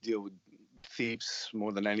like deal with thieves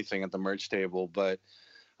more than anything at the merch table. But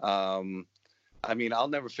I mean, I'll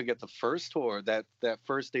never forget the first tour. That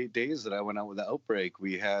first 8 days that I went out with the Outbreak,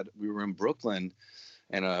 we were in Brooklyn,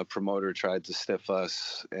 and a promoter tried to stiff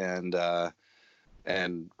us, and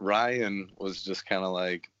Ryan was just kind of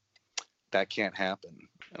like, that can't happen.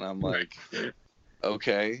 And I'm like,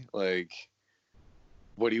 okay, like,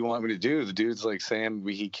 what do you want me to do? The dude's like saying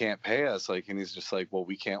he can't pay us, like, and he's just like, well,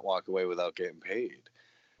 we can't walk away without getting paid.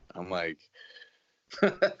 I'm like,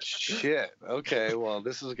 shit, okay, well,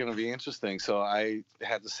 this is gonna be interesting. So I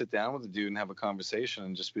had to sit down with the dude and have a conversation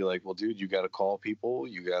and just be like, well, dude, you gotta call people,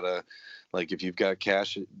 you gotta, like, if you've got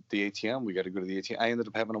cash at the ATM, we gotta go to the ATM. I ended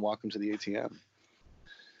up having to walk him to the ATM.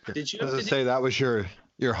 Did you I was gonna say that was your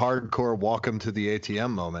hardcore welcome to the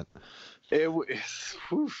ATM moment.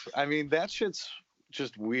 I mean, that shit's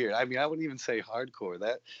just weird. I mean, I wouldn't even say hardcore.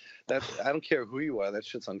 That I don't care who you are. That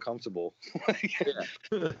shit's uncomfortable.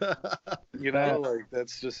 You know, like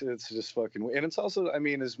it's just fucking. And it's also, I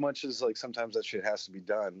mean, as much as like sometimes that shit has to be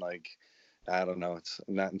done. Like, I don't know. It's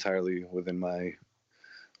not entirely within my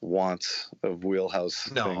wants of wheelhouse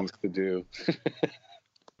things to do.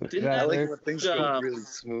 I like when things go really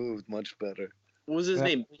smooth, much better. What was his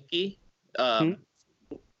name? Mickey?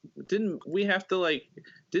 Didn't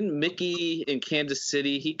Mickey in Kansas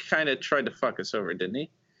City, he kind of tried to fuck us over, didn't he?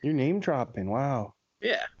 You're name dropping. Wow.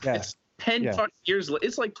 Yeah. Yeah. It's 10 fucking years later.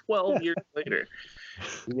 It's like 12 years later.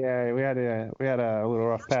 Yeah, we had a little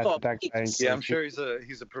rough patch with that guy. Yeah, I'm sure he's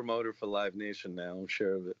a promoter for Live Nation now. I'm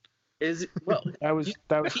sure of it. Is it, well, that was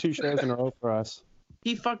 2 shows in a row for us.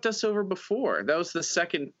 He fucked us over before. That was the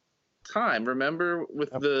second time. Remember with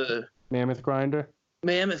the Mammoth Grinder?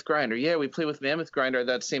 Mammoth Grinder. Yeah, we played with Mammoth Grinder at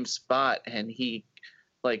that same spot, and he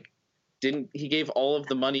he gave all of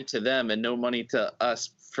the money to them and no money to us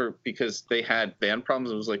because they had band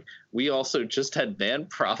problems. It was like, we also just had band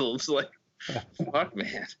problems. Like, fuck,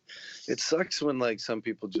 man. It sucks when like some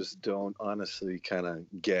people just don't honestly kind of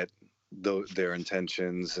get their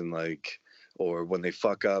intentions, and like, or when they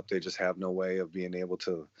fuck up, they just have no way of being able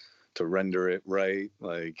to render it right.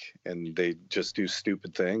 Like, and they just do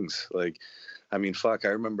stupid things. Like, I mean, fuck, I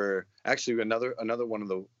remember actually another one of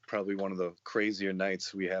the probably one of the crazier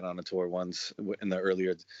nights we had on a tour once in the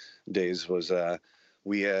earlier days was it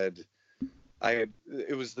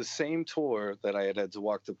was the same tour that I had to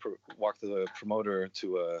walk the promoter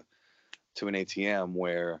to an ATM,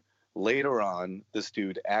 where later on this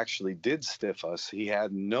dude actually did stiff us. He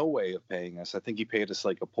had no way of paying us. I think he paid us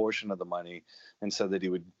like a portion of the money and said that he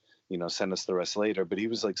would, send us the rest later, but he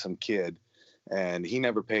was like some kid and he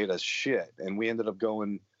never paid us shit. And we ended up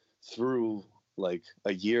going through like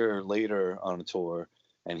a year later on a tour,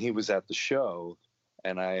 and he was at the show,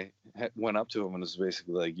 and I went up to him and was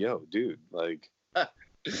basically like, yo, dude, like,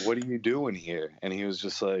 what are you doing here? And he was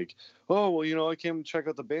just like, oh, well, I came to check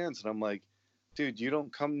out the bands. And I'm like, dude, you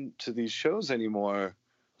don't come to these shows anymore.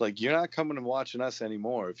 Like, you're not coming and watching us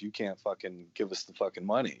anymore if you can't fucking give us the fucking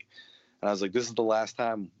money. And I was like, this is the last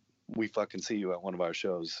time we fucking see you at one of our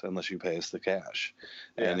shows unless you pay us the cash.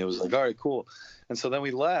 And it was like, all right, cool. And so then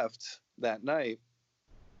we left that night,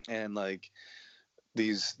 and like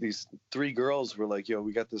these 3 girls were like, yo,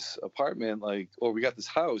 we got this apartment, like, or we got this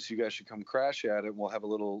house, you guys should come crash at it and we'll have a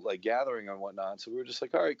little like gathering and whatnot. So we were just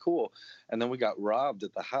like, all right, cool. And then we got robbed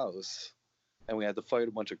at the house, and we had to fight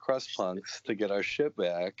a bunch of crust punks to get our shit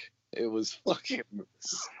back. It was fucking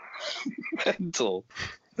mental.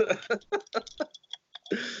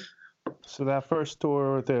 So that first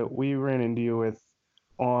tour that we ran into you with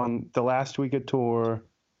on the last week of tour,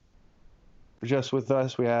 just with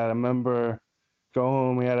us, we had a member go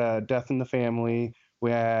home, we had a death in the family,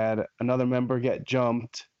 we had another member get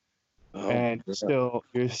jumped, and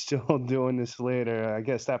you're still doing this later. I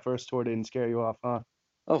guess that first tour didn't scare you off, huh?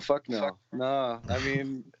 Oh, fuck no. No, I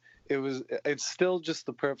mean, it's still just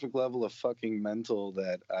the perfect level of fucking mental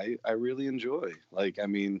that I really enjoy. Like, I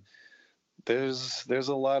mean, there's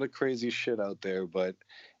a lot of crazy shit out there, but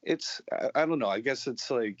I don't know, I guess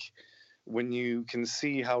it's like when you can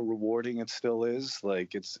see how rewarding it still is,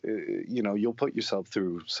 like you'll put yourself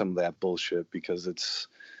through some of that bullshit because it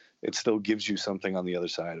still gives you something on the other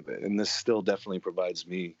side of it. And this still definitely provides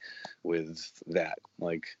me with that,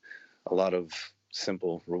 like a lot of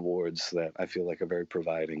simple rewards that I feel like are very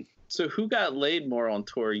providing. So who got laid more on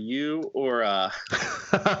tour, you or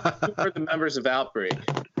the members of Outbreak?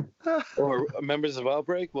 Or members of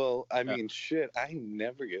Outbreak? Well, I mean, shit, I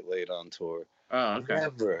never get laid on tour. Oh, okay.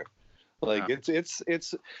 Never. Like,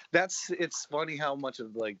 it's funny how much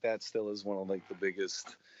of like that still is one of like the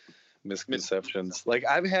biggest misconceptions. Like,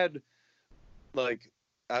 I've had, like,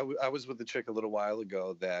 I was with a chick a little while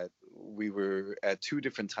ago that we were at 2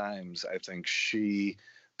 different times. I think she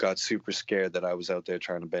got super scared that I was out there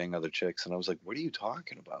trying to bang other chicks, and I was like, what are you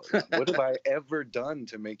talking about? What have I ever done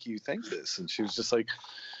to make you think this? And she was just like,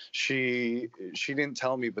 she didn't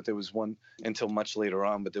tell me, but there was one until much later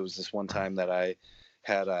on, but there was this one time that I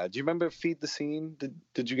had do you remember Feed the Scene?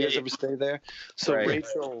 Did you guys ever stay there? So right.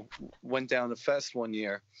 Rachel went down to Fest one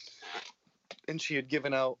year, and she had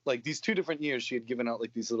given out, like, these 2 different years, she had given out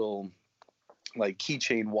like these little like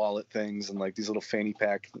keychain wallet things and like these little fanny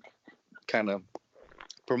pack kind of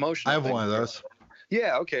promotion. I have one of those.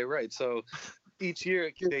 Yeah, okay, right. So each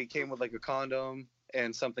year they came with like a condom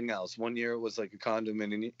and something else. One year it was like a condom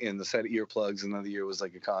in the set of earplugs. Another year was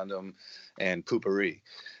like a condom and poopery.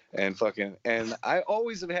 And I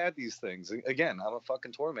always have had these things. Again, I'm a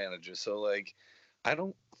fucking tour manager, so like I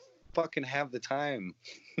don't fucking have the time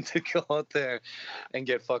to go out there and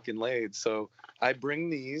get fucking laid. So I bring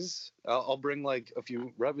these. I'll bring like a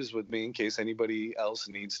few rubbers with me in case anybody else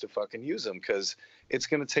needs to fucking use them, because it's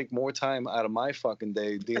gonna take more time out of my fucking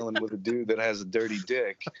day dealing with a dude that has a dirty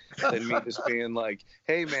dick than me just being like,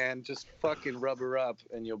 hey man, just fucking rub her up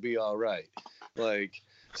and you'll be all right. Like,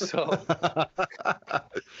 so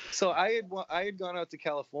I had gone out to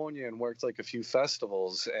California and worked like a few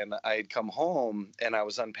festivals, and I had come home and I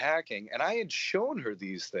was unpacking, and I had shown her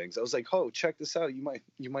these things. I was like, oh, check this out, you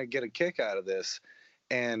might get a kick out of this.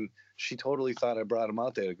 And she totally thought I brought him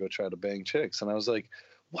out there to go try to bang chicks. And I was like,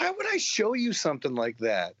 why would I show you something like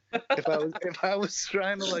that if I was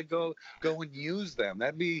trying to like go and use them?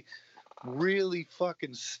 That'd be really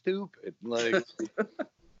fucking stupid. Like,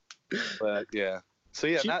 but yeah. So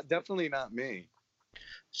yeah, definitely not me.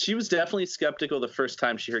 She was definitely skeptical the first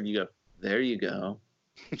time she heard you go, there you go.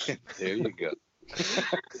 There you go.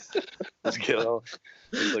 Let's get all,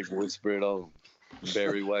 just like whisper it all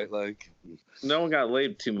Barry White like. No one got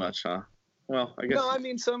laid too much, huh? Well, I guess. No, I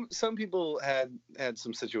mean some people had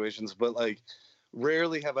some situations, but like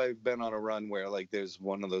rarely have I been on a run where like there's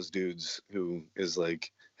one of those dudes who is like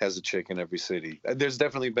has a chick in every city. There's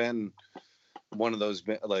definitely been one of those,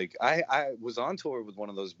 like I was on tour with one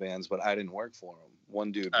of those bands, but I didn't work for him.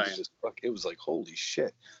 One dude was just it was like, holy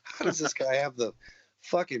shit, how does this guy have the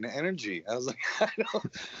fucking energy? I was like, I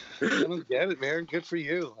don't get it, man. Good for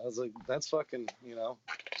you. I was like, that's fucking,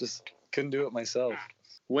 just couldn't do it myself.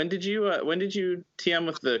 When did you TM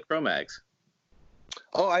with the Cro-Mags?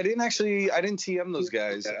 Oh, I didn't TM those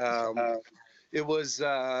guys. It was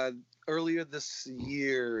earlier this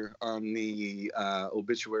year on the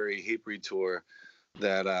Obituary Hatebreed tour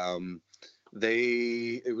that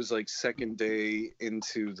it was like second day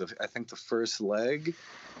into I think the first leg,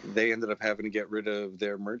 they ended up having to get rid of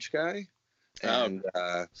their merch guy. And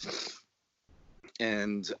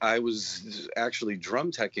I was actually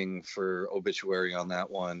drum teching for Obituary on that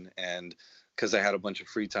one. And because I had a bunch of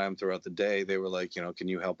free time throughout the day, they were like, can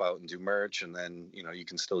you help out and do merch? And then, you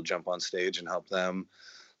can still jump on stage and help them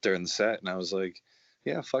during the set. And I was like,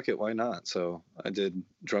 yeah, fuck it, why not? So I did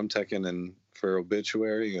drum teching and for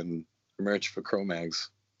Obituary and merch for Cro-Mags.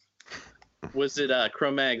 Was it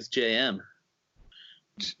Cro-Mags JM?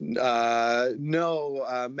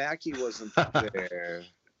 No, Mackie wasn't there,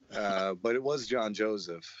 but it was John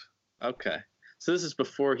Joseph. Okay, so this is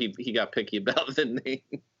before he got picky about the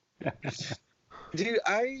name. Dude,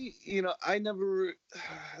 I never.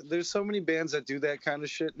 There's so many bands that do that kind of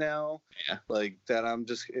shit now. Yeah. Like that,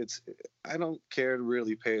 I don't care to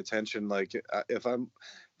really pay attention. Like if I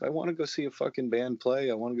want to go see a fucking band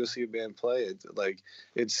play, I want to go see a band play.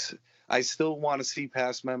 I still want to see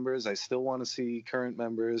past members. I still want to see current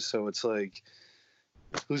members. So it's like,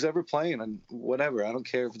 who's ever playing and whatever. I don't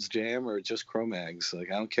care if it's Jam or just Cro-Mags.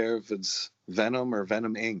 Like I don't care if it's Venom or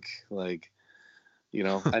Venom Inc. Like.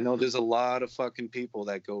 I know there's a lot of fucking people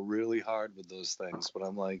that go really hard with those things, but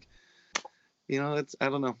I'm like, I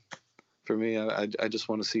don't know. For me, I just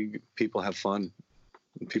want to see people have fun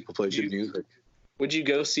and people play good music. Would you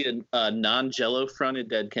go see a non-Jello fronted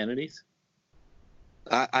Dead Kennedys?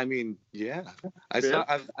 I mean, yeah.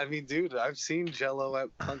 Dude, I've seen Jello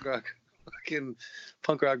at punk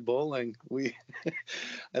rock bowling.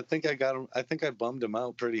 I think I bummed him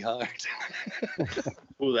out pretty hard.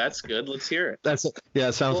 Oh, that's good. Let's hear it.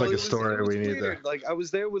 It sounds like a story we need there. Like I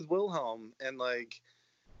was there with Wilhelm, and like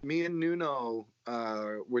me and Nuno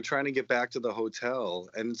were trying to get back to the hotel,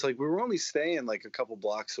 and it's like we were only staying like a couple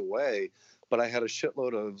blocks away, but I had a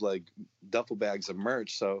shitload of like duffel bags of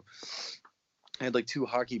merch, so I had like 2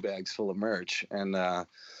 hockey bags full of merch, and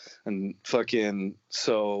fucking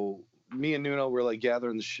so. Me and Nuno were like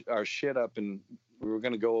gathering our shit up, and we were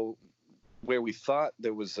gonna go where we thought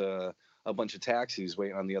there was a bunch of taxis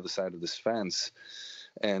waiting on the other side of this fence.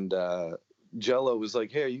 And Jello was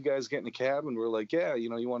like, "Hey, are you guys getting a cab?" And we're like, "Yeah,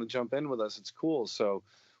 you want to jump in with us? It's cool." So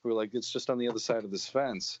we were like, "It's just on the other side of this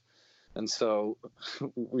fence." And so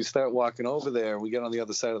we start walking over there. We get on the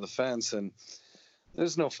other side of the fence, and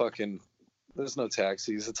there's no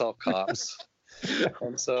taxis. It's all cops.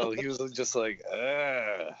 And so he was just like,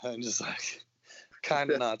 and just like kind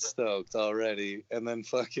of not stoked already. And then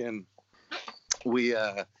fucking we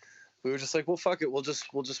were just like, well, fuck it, we'll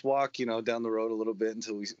just walk down the road a little bit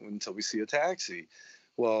until we see a taxi.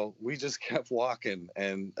 Well, we just kept walking,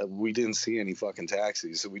 and we didn't see any fucking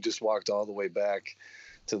taxis, so we just walked all the way back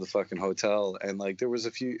to the fucking hotel. And like there was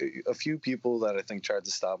a few people that I think tried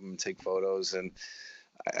to stop him and take photos, and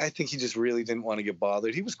I think he just really didn't want to get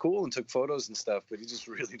bothered. He was cool and took photos and stuff, but he just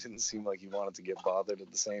really didn't seem like he wanted to get bothered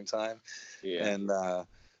at the same time. Yeah. And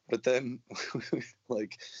but then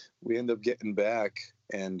like we end up getting back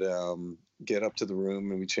and get up to the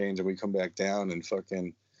room, and we change and we come back down, and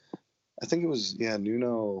fucking I think it was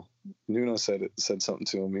Nuno said something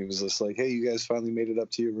to him. He was just like, "Hey, you guys finally made it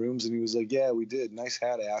up to your rooms?" And he was like, "Yeah, we did. Nice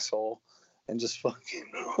hat, asshole." And just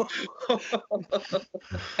fucking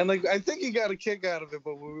and like I think he got a kick out of it,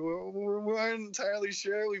 but we weren't entirely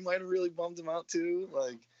sure. We might have really bummed him out too.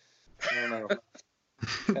 Like I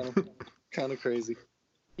don't know, kind of crazy.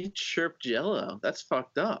 He chirped Jello. That's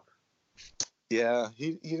fucked up. Yeah,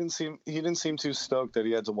 he didn't seem too stoked that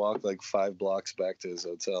he had to walk like 5 blocks back to his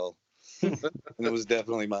hotel, and it was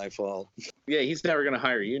definitely my fault. Yeah, he's never gonna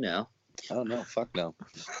hire you now. Oh no, fuck no.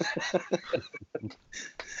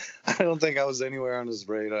 I don't think I was anywhere on his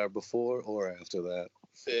radar before or after that.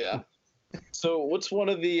 Yeah. So what's one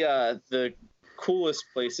of the coolest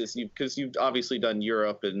places because you've obviously done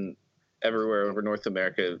Europe and everywhere over North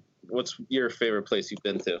America. What's your favorite place you've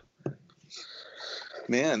been to?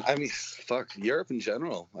 Man, I mean, fuck, Europe in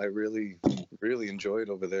general. I really, really enjoyed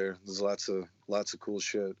over there. There's lots of cool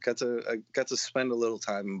shit. I got to spend a little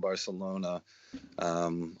time in Barcelona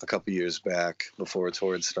a couple years back before a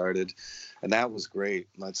tour had started, and that was great.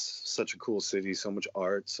 That's such a cool city. So much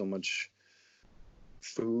art, so much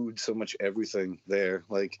food, so much everything there.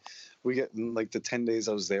 Like we get like the 10 days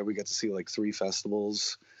I was there, we got to see like 3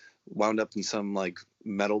 festivals. Wound up in some like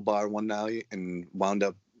metal bar one night, and wound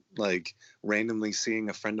up like randomly seeing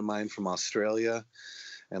a friend of mine from Australia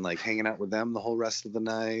and like hanging out with them the whole rest of the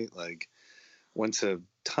night. Like went to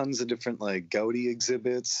tons of different like Gaudi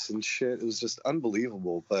exhibits and shit. It was just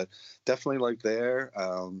unbelievable. But definitely like there,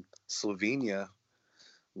 Slovenia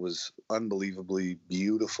was unbelievably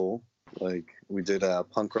beautiful. Like we did a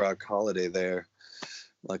punk rock holiday there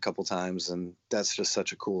a couple times, and that's just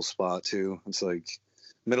such a cool spot too. It's like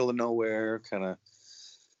middle of nowhere, kind of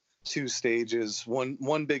 2 stages,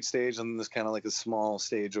 one big stage, and this kind of like a small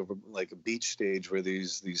stage over like a beach stage where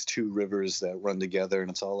these 2 rivers that run together,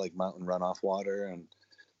 and it's all like mountain runoff water, and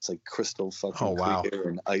it's like crystal fucking clear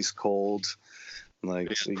and ice cold, and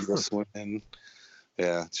like you go swimming.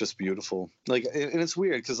 Yeah, it's just beautiful. Like, and it's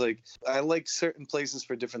weird because like I like certain places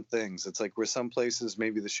for different things. It's like where some places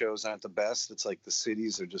maybe the shows aren't the best. It's like the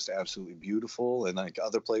cities are just absolutely beautiful, and like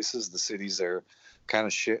other places the cities are kind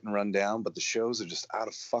of shit and run down, but the shows are just out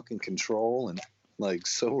of fucking control and like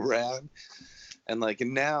so rad. And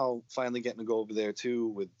now finally getting to go over there too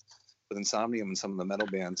with Insomnium and some of the metal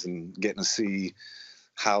bands and getting to see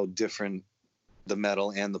how different the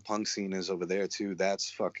metal and the punk scene is over there too. That's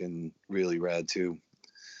fucking really rad too.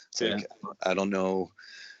 It's like, I don't know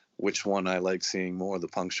which one I like seeing more, the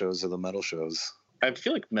punk shows or the metal shows. I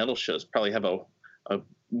feel like metal shows probably have a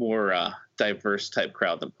more diverse type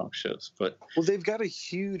crowd than punk shows, but well, they've got a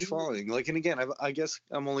huge following. Like, and again, I guess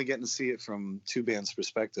I'm only getting to see it from two bands'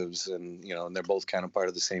 perspectives, and and they're both kind of part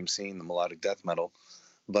of the same scene, the melodic death metal.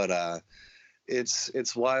 But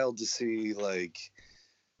it's wild to see, like,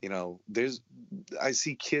 I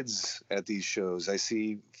see kids at these shows. I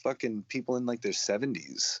see fucking people in like their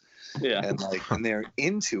 70s. Yeah. And they're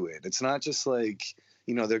into it. It's not just like,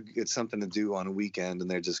 it's something to do on a weekend and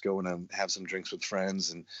they're just going to have some drinks with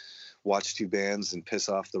friends and watch two bands and piss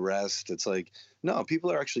off the rest. It's like, no,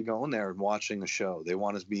 people are actually going there and watching the show. They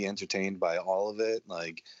want to be entertained by all of it.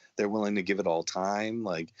 Like, they're willing to give it all time.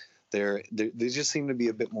 Like, they just seem to be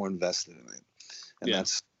a bit more invested in it. And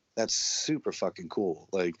that's super fucking cool.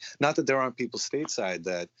 Like, not that there aren't people stateside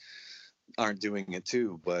that aren't doing it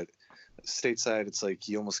too, but stateside, it's like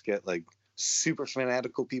you almost get like super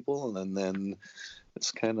fanatical people, and then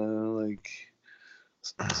it's kind of like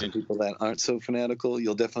some people that aren't so fanatical.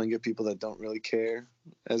 You'll definitely get people that don't really care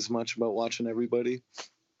as much about watching everybody.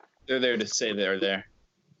 They're there to say they're there.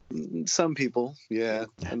 Some people, yeah.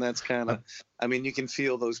 And that's kind of, I mean, you can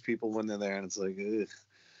feel those people when they're there, and it's like, ugh.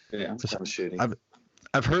 Yeah, it's kind of shitty.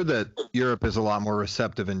 I've heard that Europe is a lot more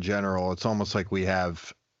receptive in general. It's almost like we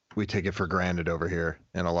take it for granted over here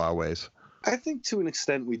in a lot of ways. I think to an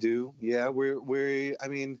extent we do. Yeah, I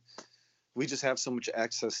mean, we just have so much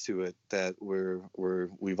access to it that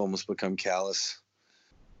we've almost become callous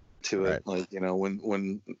to it. Like,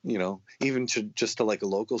 when even just to like a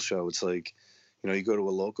local show, it's like, you go to a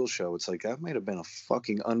local show, it's like, that might have been a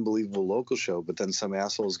fucking unbelievable local show, but then some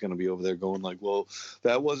asshole is going to be over there going like, well,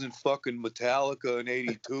 that wasn't fucking Metallica in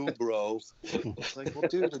 '82, bro. It's like, well,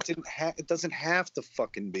 dude, it doesn't have to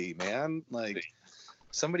fucking be, man. Like,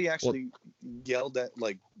 somebody actually yelled at,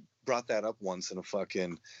 like, brought that up once in a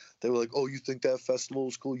fucking, they were like, oh, you think that festival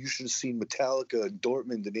was cool? You should have seen Metallica in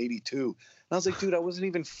Dortmund in '82. And I was like, dude, I wasn't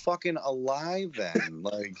even fucking alive then.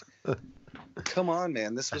 Like, come on,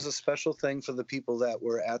 man. This was a special thing for the people that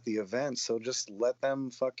were at the event. So just let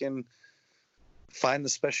them fucking find the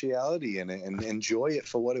speciality in it and enjoy it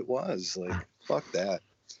for what it was. Like, fuck that.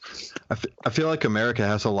 I feel like America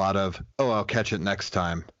has a lot of, I'll catch it next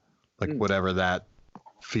time. Like, whatever that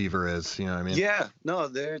fever is, you know what I mean? Yeah, no,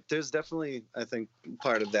 there's definitely, I think,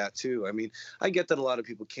 part of that too. I mean, I get that a lot of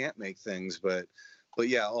people can't make things, but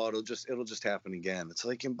yeah, it'll just happen again. It's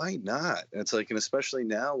like, it might not. And it's like, and especially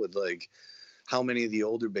now with like how many of the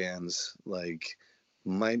older bands like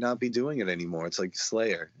might not be doing it anymore. It's like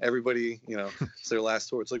Slayer. Everybody, it's their last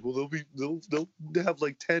tour. It's like, well, they'll have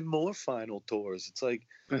like 10 more final tours. It's like,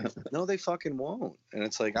 no, they fucking won't. And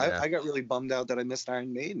it's like, I got really bummed out that I missed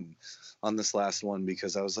Iron Maiden on this last one,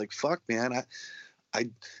 because I was like, fuck, man, I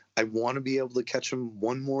want to be able to catch them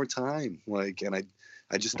one more time. Like, and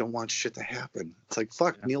I just don't want shit to happen. It's like,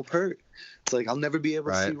 fuck, Neil Peart. It's like, I'll never be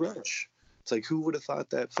able to see Rush. It's like, who would have thought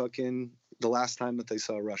that fucking the last time that they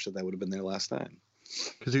saw Rush, that would have been their last time?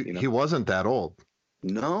 Because he wasn't that old.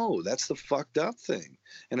 No, that's the fucked up thing.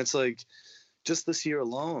 And it's like, just this year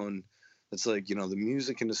alone, it's like, the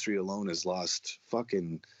music industry alone has lost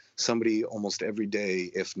fucking somebody almost every day,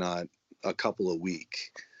 if not a couple a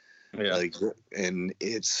week. Yeah. Like, and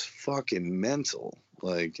it's fucking mental.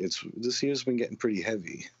 Like, this year's been getting pretty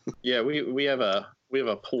heavy. Yeah, we have a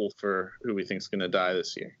poll for who we think is gonna die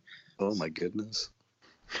this year. Oh my goodness.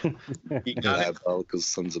 Diabolical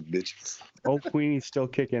sons of bitches. Old Queenie's still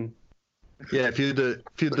kicking. Yeah, if you'd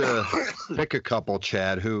pick a couple,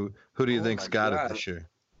 Chad, who do you think's got it this year?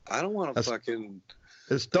 I don't want to fucking.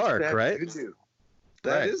 It's dark, right?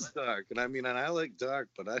 That is dark, and I mean, and I like dark,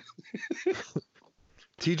 but I.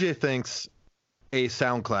 TJ thinks a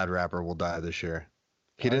SoundCloud rapper will die this year.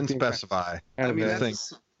 He didn't specify. I mean,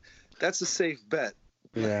 that's a safe bet.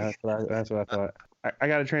 Yeah, that's what I thought. I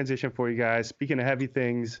got a transition for you guys. Speaking of heavy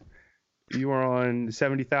things, you were on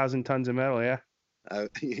 70,000 tons of metal, yeah?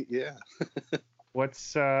 Yeah.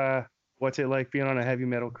 What's it like being on a heavy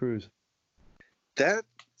metal cruise? That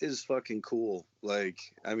is fucking cool. Like,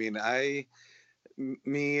 I mean,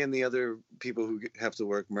 me and the other people who have to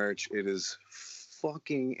work merch, it is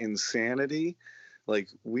fucking insanity like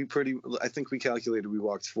I think we calculated we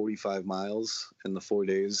walked 45 miles in the 4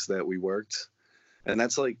 days that we worked, and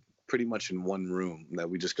that's like pretty much in one room that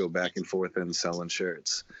we just go back and forth in selling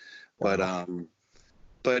shirts. Wow.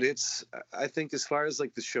 But it's, I think, as far as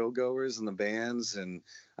like the show goers and the bands, and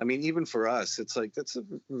I mean, even for us, it's like that's a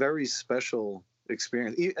very special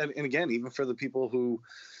experience. And again, even for the people who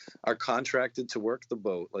are contracted to work the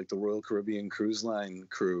boat, like the Royal Caribbean Cruise Line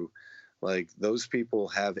crew, like those people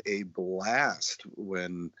have a blast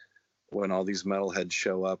when all these metalheads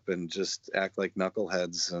show up and just act like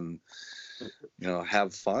knuckleheads and, you know,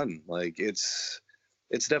 have fun. Like it's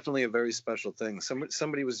definitely a very special thing.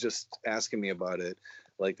 Somebody was just asking me about it.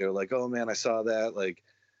 Like they're like, oh man, I saw that. Like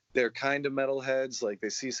they're kind of metalheads. Like they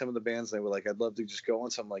see some of the bands and they were like, I'd love to just go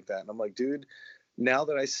on something like that. And I'm like, dude, now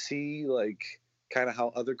that I see like kind of how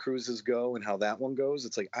other cruises go and how that one goes,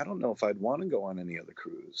 it's like, I don't know if I'd want to go on any other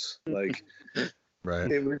cruise. Like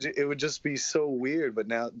Right. it would just be so weird. But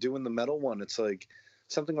now doing the metal one, it's like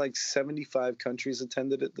something like 75 countries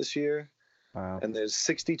attended it this year. Wow. And there's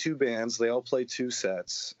 62 bands. They all play 2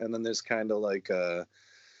 sets. And then there's kind of like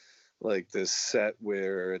this set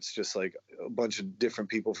where it's just like a bunch of different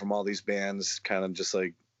people from all these bands kind of just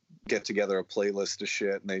like get together a playlist of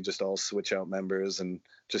shit, and they just all switch out members and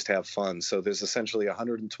just have fun. So there's essentially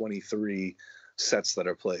 123 sets that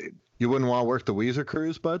are played. You wouldn't want to work the Weezer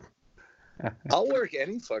cruise, bud? I'll work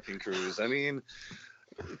any fucking cruise. I mean,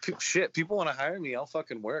 shit, people want to hire me, I'll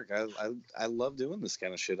fucking work. I love doing this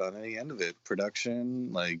kind of shit on any end of it.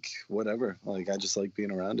 Production, like whatever. Like I just like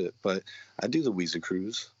being around it. But I do the Weezer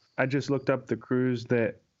cruise. I just looked up the cruise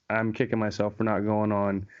that I'm kicking myself for not going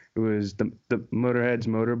on. It was the Motorhead's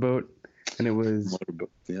motorboat, and it was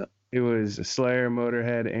Yeah. It was Slayer,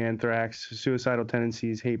 Motorhead, Anthrax, Suicidal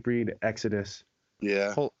Tendencies, Hatebreed, Exodus.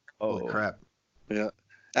 Yeah. Holy crap. Yeah.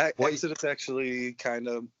 Exodus actually kind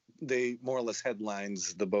of, they more or less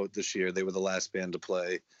headlines the boat this year. They were the last band to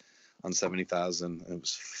play on 70,000. It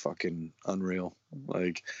was fucking unreal.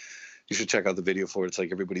 Like, you should check out the video for it. It's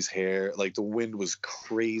like everybody's hair, like the wind was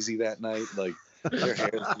crazy that night. Like their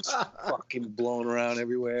hair was fucking blown around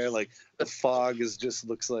everywhere. Like the fog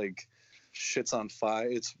looks like shit's on fire.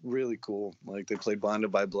 It's really cool. Like they played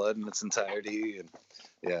Bonded by Blood in its entirety. And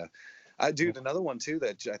yeah. Dude, another one too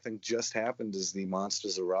that I think just happened is the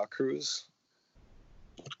Monsters of Rock cruise.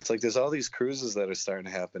 It's like there's all these cruises that are starting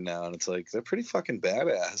to happen now, and it's like they're pretty fucking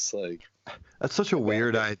badass. Like That's such a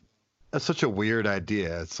weird idea. That's such a weird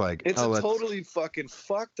idea. It's like it's a totally fucking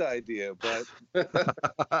fucked idea, but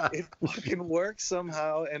it fucking works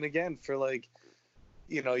somehow. And again, for like,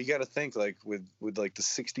 you know, you got to think like with like the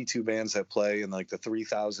 62 bands that play and like the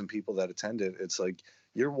 3,000 people that attend it, it's like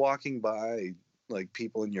you're walking by like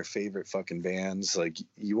people in your favorite fucking bands. Like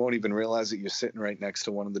you won't even realize that you're sitting right next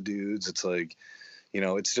to one of the dudes. It's like, you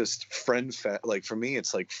know, it's just friend fest. Like for me,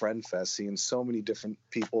 it's like friend fest, seeing so many different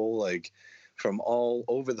people like from all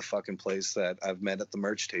over the fucking place that I've met at the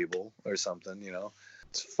merch table or something, you know.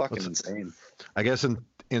 It's fucking insane. I guess in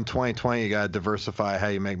 2020 you got to diversify how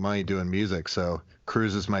you make money doing music, so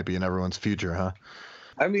cruises might be in everyone's future, huh?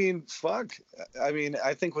 I mean, fuck. I mean,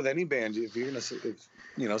 I think with any band, if you're gonna, if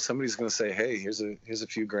you know, somebody's gonna say, hey, here's a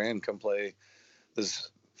few grand, come play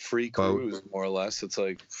this free cruise, more or less. It's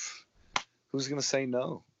like, who's gonna say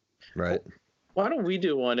no? Right. Why don't we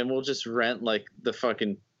do one and we'll just rent like the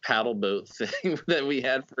fucking paddle boat thing that we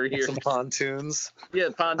had for years? Some pontoons. Yeah,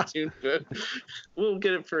 pontoon boat. We'll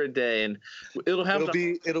get it for a day, and it'll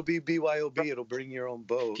be BYOB. It'll bring your own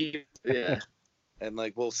boat. Yeah. And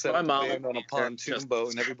like we'll set up a band on a pontoon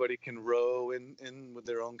boat, and everybody can row in with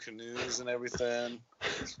their own canoes and everything.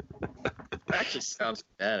 That actually sounds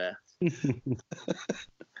badass.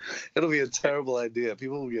 It'll be a terrible idea.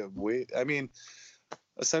 People will get I mean,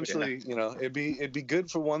 essentially, you know, it'd be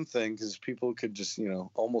good for one thing because people could just, you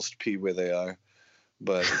know, almost pee where they are,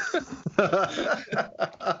 but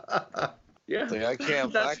yeah, like, I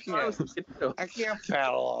can't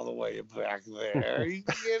paddle all the way back there. Are you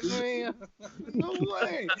kidding me? No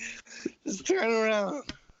way. Just turn around.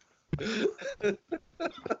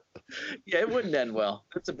 Yeah, it wouldn't end well.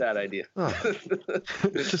 That's a bad idea.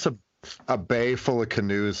 It's just a bay full of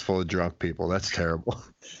canoes full of drunk people. That's terrible.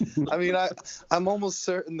 I mean, I'm almost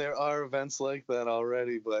certain there are events like that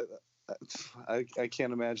already, but I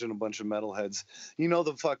can't imagine a bunch of metalheads. You know,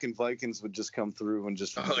 the fucking Vikings would just come through and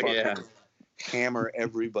just hammer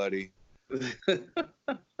everybody. Be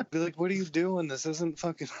like, what are you doing? This isn't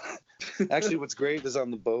fucking. Actually, what's great is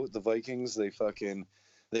on the boat, the Vikings,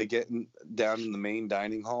 they get down in the main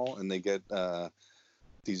dining hall and they get a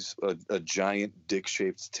giant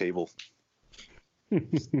dick-shaped table.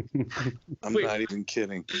 I'm Wait. not even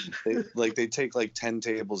kidding. They take like 10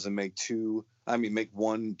 tables and make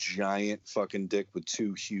one giant fucking dick with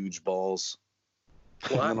two huge balls.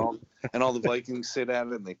 What? And all the Vikings sit at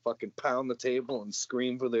it and they fucking pound the table and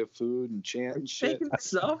scream for their food and chant and shit. Making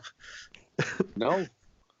this up? No,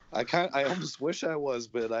 I almost wish I was,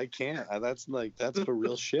 but I can't. That's for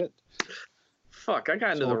real shit. Fuck, I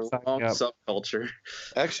got into So the sign wrong me up. subculture.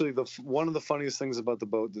 Actually, one of the funniest things about the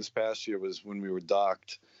boat this past year was when we were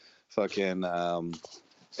docked. Fucking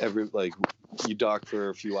you dock for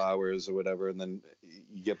a few hours or whatever, and then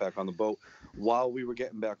you get back on the boat. While we were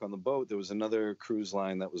getting back on the boat, there was another cruise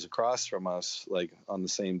line that was across from us, like on the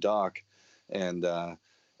same dock, and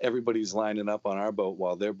everybody's lining up on our boat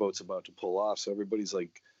while their boat's about to pull off. So everybody's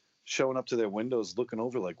like showing up to their windows, looking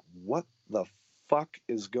over, like, what the fuck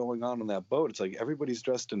is going on that boat? It's like everybody's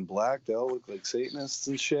dressed in black. They all look like Satanists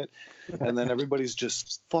and shit. And then everybody's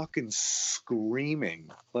just fucking screaming,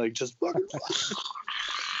 like just fucking.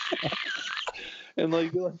 And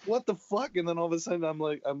like, you're like, what the fuck? And then all of a sudden, I'm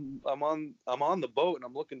like, I'm on the boat and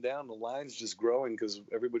I'm looking down. The line's just growing because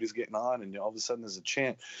everybody's getting on, and all of a sudden there's a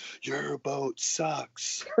chant: "Your boat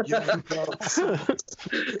sucks. Your boat sucks."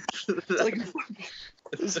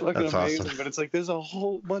 It's fucking That's amazing. awesome. But it's like there's a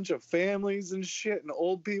whole bunch of families and shit and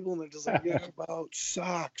old people, and they're just like, "Your boat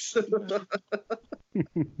sucks."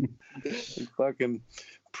 Fucking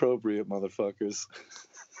appropriate motherfuckers.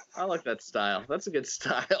 I like that style. That's a good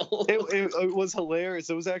style. It was hilarious.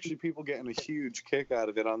 It was actually people getting a huge kick out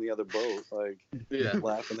of it on the other boat, like Yeah.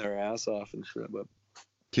 laughing their ass off and shit. But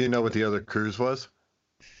Do you know what the other cruise was?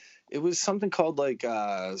 it was something called like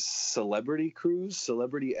Celebrity Cruise,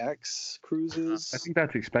 Celebrity X Cruises. I think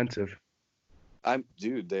that's expensive.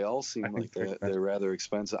 Dude, they all seem I think like they're they're rather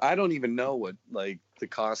expensive. I don't even know what like the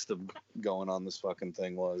cost of going on this fucking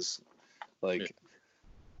thing was. Like,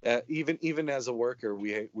 even as a worker,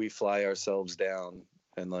 we fly ourselves down,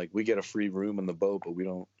 and like we get a free room in the boat, but we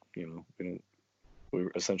don't. We're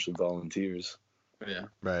essentially volunteers Yeah.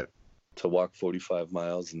 Right. to walk 45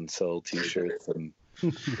 miles and sell T-shirts and.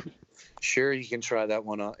 Sure, you can try that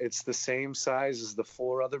one on. It's the same size as the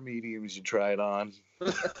 4 other mediums you tried on.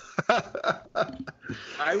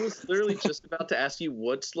 I was literally just about to ask you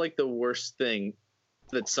what's like the worst thing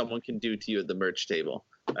that someone can do to you at the merch table.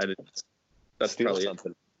 That's Steal probably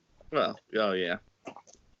something. Well, oh yeah.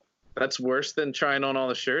 That's worse than trying on all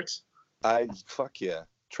the shirts? Fuck yeah.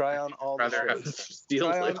 Try on all the Rather have shirts. steal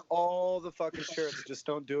Try it. on all the fucking shirts. Just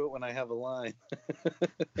don't do it when I have a line.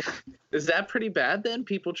 Is that pretty bad then?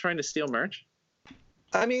 People trying to steal merch?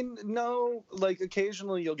 I mean, no, like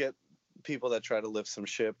occasionally you'll get people that try to lift some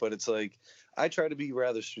shit, but it's like I try to be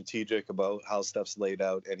rather strategic about how stuff's laid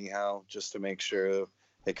out anyhow, just to make sure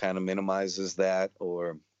it kind of minimizes that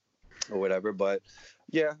or whatever. But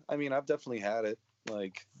yeah, I mean, I've definitely had it,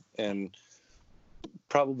 like, and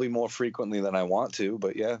probably more frequently than I want to,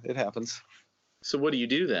 but yeah, it happens. So what do you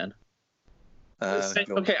do then?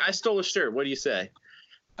 Okay, I stole a shirt. What do you say?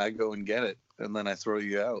 I go and get it, and then I throw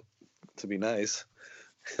you out to be nice.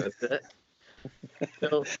 That's it.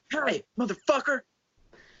 So, hey, motherfucker!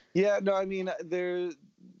 Yeah, no, I mean, there's,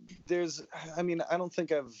 I mean, I don't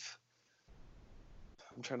think I'm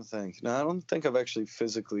trying to think. No, I don't think I've actually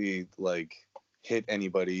physically like hit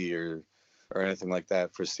anybody or anything like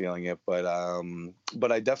that for stealing it, but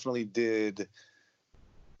I definitely did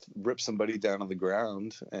rip somebody down on the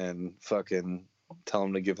ground and fucking tell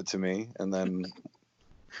them to give it to me, and then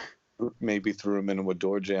maybe threw them into a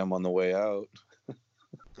door jam on the way out.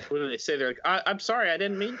 What do they say? They're like, I'm sorry, I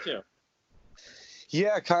didn't mean to.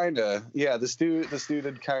 Yeah, kinda. Yeah, this dude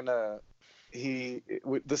had kinda.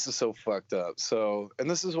 This is so fucked up. So, and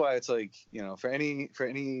this is why it's like, for any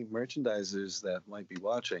merchandisers that might be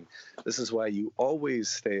watching, this is why you always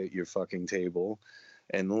stay at your fucking table,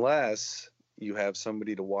 unless you have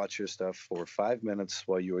somebody to watch your stuff for 5 minutes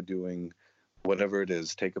while you are doing whatever it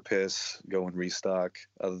is. Take a piss, go and restock.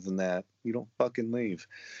 Other than that, you don't fucking leave.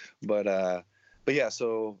 But yeah,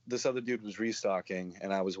 so this other dude was restocking,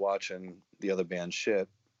 and I was watching the other band's shit,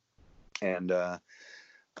 and I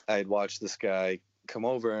had watched this guy come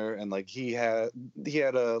over, and like he had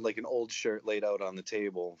a like an old shirt laid out on the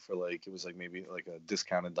table for like, it was like maybe like a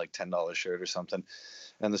discounted like $10 shirt or something,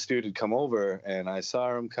 and this dude had come over, and I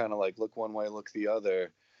saw him kind of like look one way, look the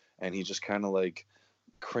other, and he just kind of like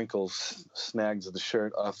crinkles snags the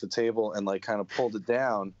shirt off the table and like kind of pulled it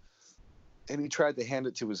down, and he tried to hand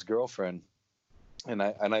it to his girlfriend. And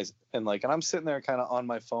I'm sitting there kind of on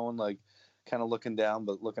my phone, like kind of looking down,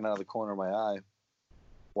 but looking out of the corner of my eye,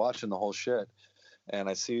 watching the whole shit. And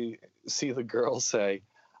I see the girl say,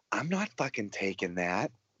 "I'm not fucking taking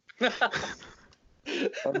that."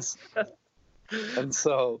 And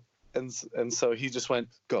so he just went,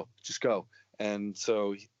 go, just go. And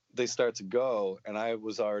so they start to go, and I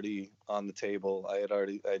was already on the table.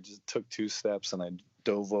 I just took 2 steps and I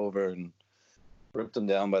dove over and ripped him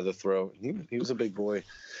down by the throat. He was a big boy,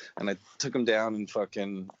 and I took him down and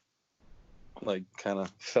fucking like kind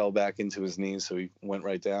of fell back into his knees, so he went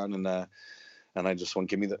right down, and I just went,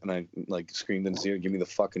 give me the, and I like screamed in his ear, give me the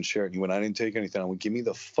fucking shirt. And he went, I didn't take anything. I went, give me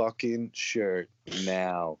the fucking shirt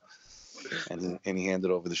now. And he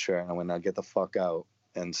handed over the shirt, and I went, now get the fuck out.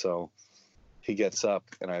 And so he gets up,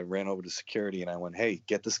 and I ran over to security, and I went, hey,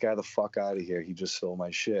 get this guy the fuck out of here. He just stole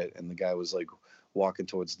my shit. And the guy was like walking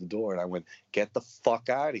towards the door, and I went, get the fuck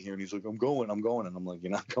out of here. And he's like, I'm going. And I'm like,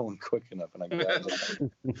 you're not going quick enough. And I grabbed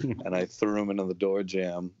him and I threw him into the door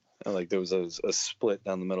jamb. And like there was a split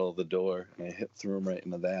down the middle of the door, and I threw him right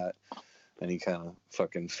into that. And he kind of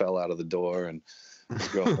fucking fell out of the door, and his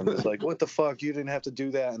girlfriend was like, what the fuck? You didn't have to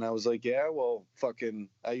do that. And I was like, yeah, well, fucking,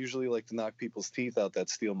 I usually like to knock people's teeth out that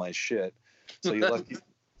steal my shit. So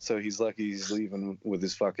he's lucky he's leaving with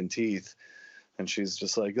his fucking teeth. And she's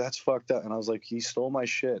just like, that's fucked up. And I was like, he stole my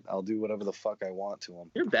shit. I'll do whatever the fuck I want to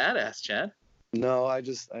him. You're badass, Chad. No, I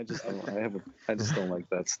just don't like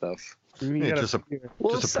that stuff. Yeah, just a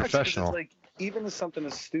professional. Like, even as something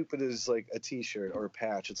as stupid as like a t-shirt or a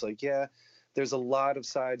patch, it's like, yeah, there's a lot of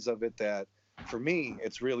sides of it that for me,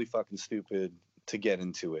 it's really fucking stupid to get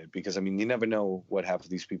into it, because I mean, you never know what half of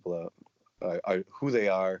these people are, who they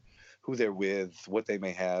are, who they're with, what they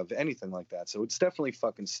may have, anything like that. So it's definitely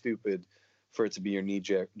fucking stupid for it to be your knee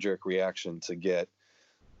jerk reaction to get,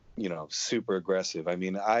 super aggressive. I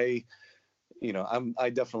mean, I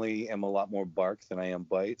definitely am a lot more bark than I am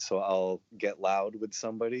bite. So I'll get loud with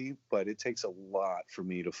somebody, but it takes a lot for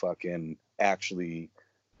me to fucking actually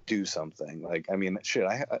do something. Like, I mean, shit,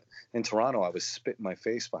 in Toronto, I was spitting my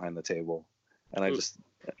face behind the table, and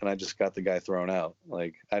I just got the guy thrown out.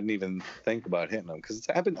 Like, I didn't even think about hitting him, because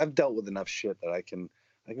I've dealt with enough shit that I can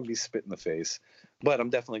be spit in the face, but I'm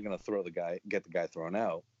definitely going to get the guy thrown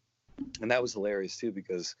out. And that was hilarious too,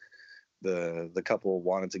 because the couple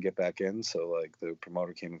wanted to get back in. So like the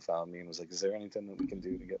promoter came and found me and was like, is there anything that we can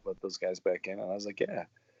do to let those guys back in? And I was like, yeah,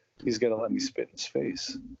 he's going to let me spit in his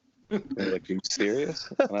face. They're like, are you serious?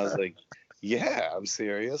 And I was like, yeah, I'm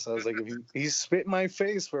serious. I was like, if he's spit in my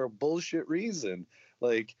face for a bullshit reason,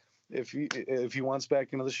 like if he wants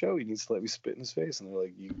back into the show, he needs to let me spit in his face. And they're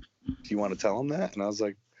like, do you want to tell him that? And I was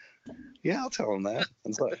like, yeah, I'll tell him that.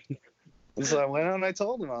 And so I went out and I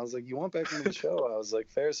told him, I was like, you want back into the show? I was like,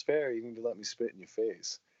 fair's fair. You need to let me spit in your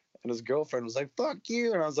face. And his girlfriend was like, fuck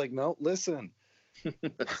you. And I was like, no, listen,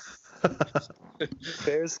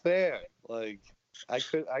 fair's fair. Like, I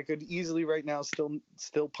could easily right now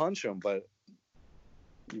still punch him, but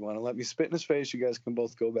you want to let me spit in his face, you guys can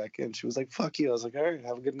both go back in. She was like, fuck you. I was like, all right,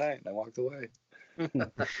 have a good night. And I walked away.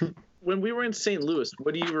 When we were in St. Louis,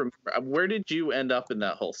 what do you remember? Where did you end up in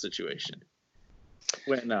that whole situation?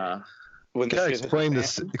 When explain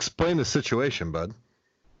the situation, bud.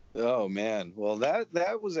 Oh man. Well,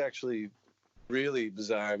 that was actually really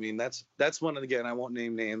bizarre. I mean, that's one of, again, I won't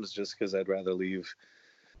name names just because I'd rather leave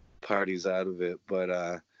parties out of it.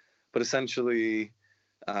 But essentially,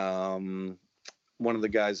 one of the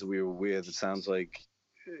guys that we were with, it sounds like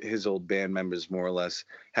his old band members more or less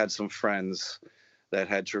had some friends that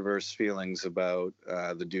had traversed feelings about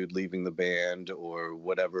the dude leaving the band or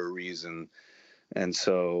whatever reason. And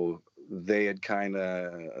so they had kind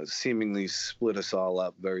of seemingly split us all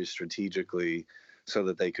up very strategically so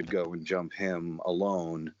that they could go and jump him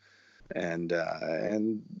alone. And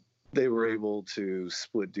they were able to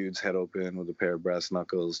split dude's head open with a pair of brass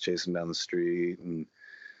knuckles, chase him down the street, and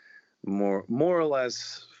more or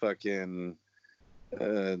less fucking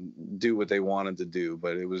do what they wanted to do.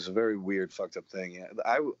 But it was a very weird, fucked up thing.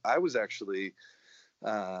 I was actually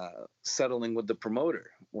settling with the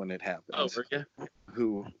promoter when it happened. Oh, yeah.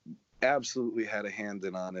 Who absolutely had a hand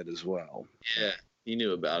in on it as well. Yeah, he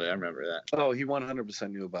knew about it. I remember that. Oh, he 100%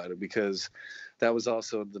 knew about it, because that was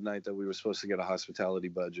also the night that we were supposed to get a hospitality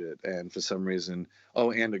budget, and for some reason,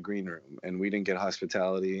 and a green room, and we didn't get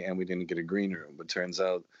hospitality and we didn't get a green room. But turns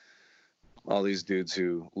out all these dudes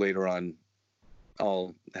who later on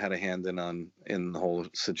all had a hand in the whole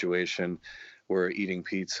situation were eating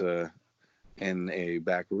pizza in a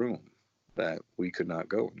back room that we could not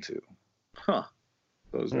go into. Huh.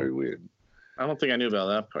 So it was very weird. I don't think I knew about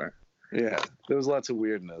that part. Yeah, there was lots of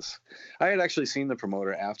weirdness. I had actually seen the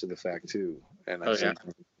promoter after the fact too, and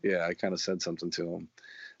I kind of said something to him.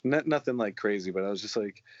 Nothing like crazy, but I was just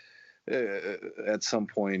like, at some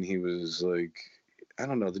point he was like, I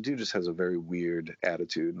don't know, the dude just has a very weird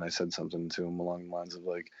attitude, and I said something to him along the lines of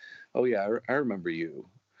like, oh yeah, I remember you,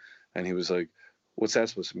 and he was like, what's that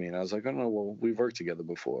supposed to mean? I was like, I don't know. Well, we've worked together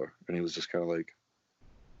before. And he was just kind of like,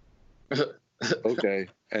 okay.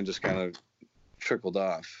 And just kind of trickled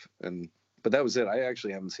off. But that was it. I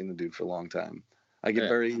actually haven't seen the dude for a long time. I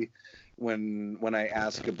get when I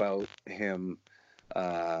ask about him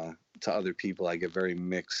to other people, I get very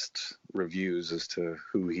mixed reviews as to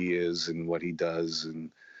who he is and what he does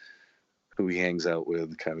and who he hangs out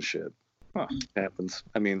with, kind of shit. Huh. Happens.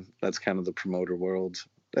 I mean, that's kind of the promoter world.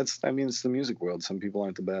 It's the music world. Some people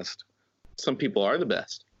aren't the best. Some people are the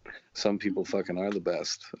best. Some people fucking are the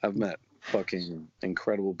best. I've met fucking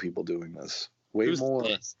incredible people doing this. Way more. The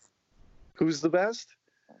best? Who's the best?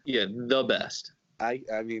 Yeah, the best. I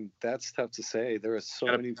mean, that's tough to say. There are so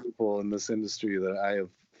many people in this industry that I have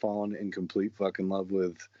fallen in complete fucking love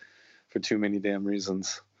with for too many damn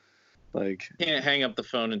reasons. Like, You can't hang up the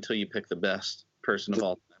phone until you pick the best person of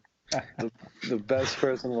all time. the best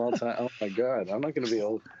person of all time. Oh my god, I'm not gonna be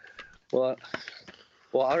able. Well,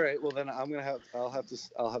 all right. Well, then I'll have to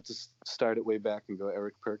start it way back and go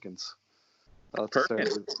Eric Perkins. I'll have to start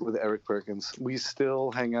with Eric Perkins. We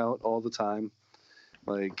still hang out all the time.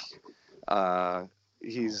 Like,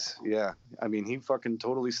 he's, yeah. I mean, he fucking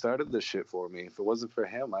totally started this shit for me. If it wasn't for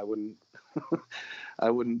him, I wouldn't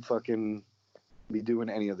fucking be doing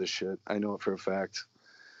any of this shit. I know it for a fact.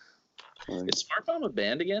 Like, Is Smart Bomb a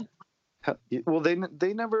band again? well,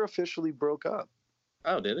 they never officially broke up.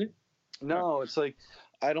 Oh, did it? No, it's like,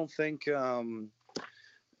 I don't think,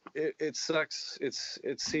 it sucks. It's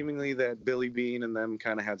seemingly that Billy Bean and them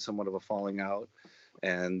kind of had somewhat of a falling out,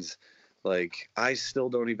 and like, I still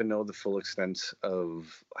don't even know the full extent of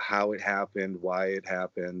how it happened, why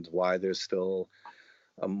there's still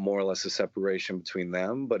more or less a separation between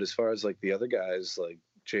them. But as far as like the other guys, like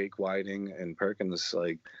Jake Whiting and Perkins,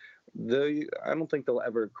 like, I don't think they'll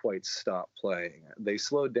ever quite stop playing. They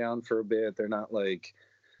slowed down for a bit. They're not like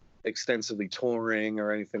extensively touring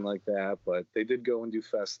or anything like that, but they did go and do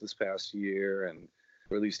fest this past year and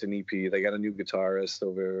released an EP. They got a new guitarist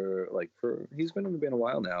over, like, he's been in the band a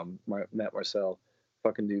while now, Matt Marcel.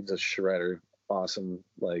 Fucking dude's a shredder. Awesome,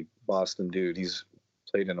 like, Boston dude. He's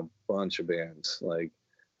played in a bunch of bands. Like,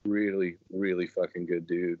 really, really fucking good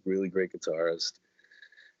dude. Really great guitarist.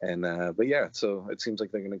 And but yeah, so it seems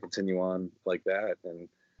like they're going to continue on like that. And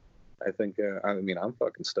I think, I mean, I'm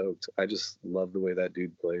fucking stoked. I just love the way that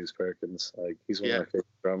dude plays, Perkins. Like, he's one of my favorite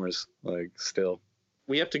drummers, like, still.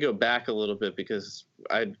 We have to go back a little bit because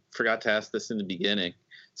I forgot to ask this in the beginning.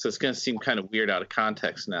 So it's going to seem kind of weird out of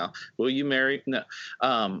context now. Will you marry? No.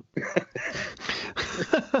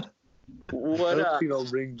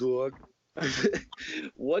 What? Ring dog.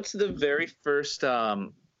 What's the very first,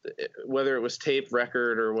 whether it was tape,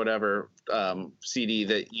 record, or whatever, CD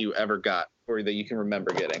that you ever got or that you can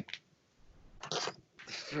remember getting?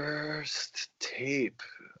 First tape.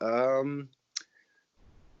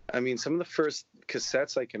 I mean, some of the first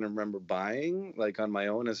cassettes I can remember buying, like, on my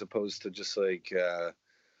own, as opposed to just like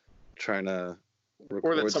trying to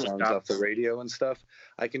record songs off the radio and stuff.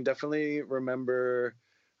 I can definitely remember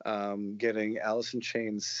getting Alice in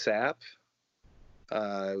Chains' Sap.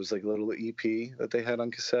 It was like a little EP that they had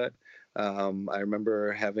on cassette. I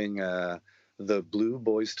remember having the Blue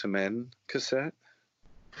Boys to Men cassette.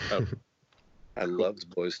 Oh. I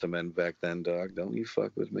loved Boys to Men back then, dog. Don't you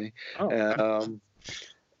fuck with me. Oh.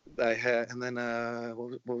 I had, and then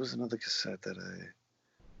what was another cassette that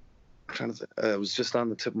I'm trying to think. It was just on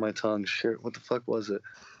the tip of my tongue. Shit, what the fuck was it?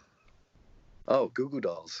 Oh, Goo Goo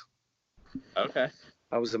Dolls. Okay.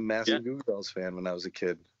 I was a massive Goo Goo Dolls fan when I was a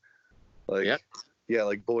kid. Like, yeah,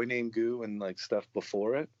 like Boy Named Goo and like stuff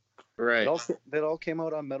before it. Right. That all came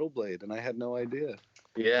out on Metal Blade, and I had no idea.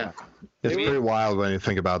 Yeah. It's pretty wild when you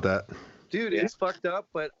think about that. Dude, it's fucked up,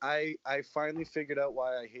 but I finally figured out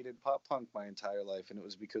why I hated pop punk my entire life, and it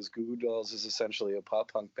was because Goo Goo Dolls is essentially a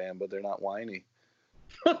pop punk band, but they're not whiny.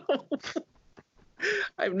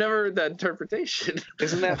 I've never heard that interpretation.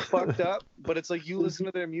 Isn't that fucked up? But it's like, you listen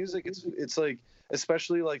to their music, it's like,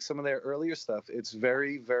 especially like some of their earlier stuff, it's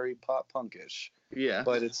very, very pop punkish. Yeah.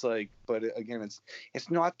 But it's like, again, it's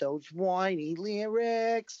not those whiny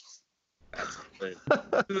lyrics.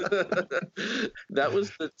 That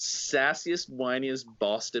was the sassiest, whiniest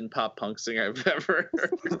Boston pop punk singer I've ever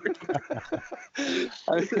heard.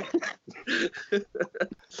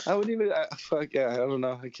 I wouldn't even. Fuck yeah! I don't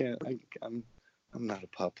know. I can't. I'm not a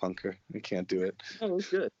pop punker. I can't do it. Oh, that's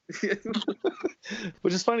good.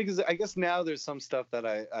 Which is funny because I guess now there's some stuff that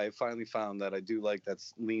I finally found that I do like that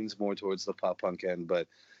leans more towards the pop punk end, but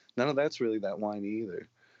none of that's really that whiny either.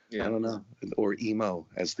 Yeah. I don't know. Or emo,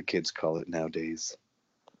 as the kids call it nowadays.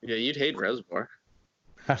 Yeah, you'd hate Reservoir.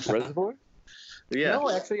 Reservoir? Yeah. No,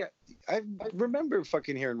 actually, I remember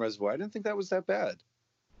fucking hearing Reservoir. I didn't think that was that bad.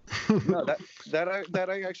 No, that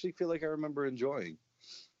I actually feel like I remember enjoying.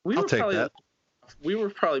 I'll take that. We were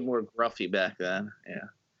probably more gruffy back then. Yeah.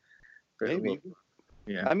 Maybe.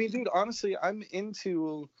 Yeah. I mean, dude, honestly, I'm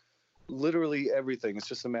into literally everything. It's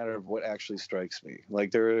just a matter of what actually strikes me.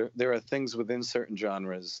 Like there are things within certain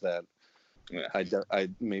genres that I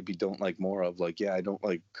maybe don't like more of. Like, yeah, I don't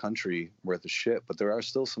like country worth of shit, but there are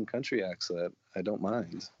still some country acts that I don't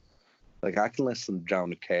mind. Like I can listen to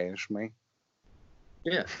Johnny Cash, man.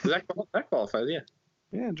 Yeah. That qualifies. Yeah.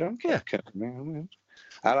 Yeah, Johnny Cash, man.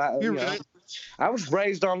 I was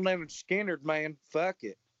raised on Leonard Skinner, man. Fuck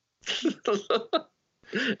it.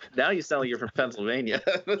 Now you sound like you're from Pennsylvania.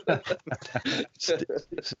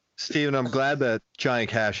 Steven, I'm glad that Johnny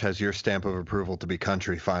Cash has your stamp of approval to be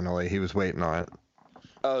country finally. He was waiting on it.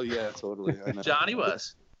 Oh yeah, totally. I know. Johnny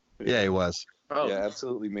was. Yeah, he was. Oh yeah,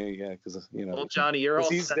 absolutely me. Yeah, because well, Johnny, you're all.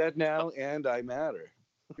 He's dead now, and I matter.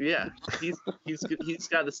 Yeah, he's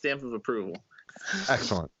got the stamp of approval.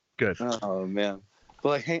 Excellent. Good. Oh man.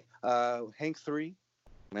 Well, like Hank 3,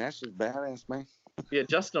 Nash is badass, man. Yeah,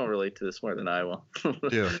 Justin will relate to this more than I will.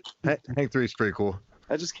 Yeah, Hank 3 is pretty cool.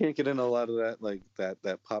 I just can't get into a lot of that, like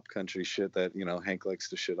that pop country shit that Hank likes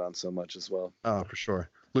to shit on so much as well. Oh, for sure.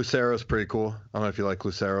 Lucero's pretty cool. I don't know if you like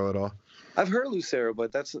Lucero at all. I've heard Lucero,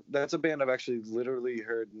 but that's a band I've actually literally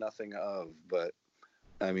heard nothing of. But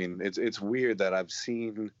I mean, it's weird that I've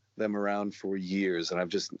seen them around for years and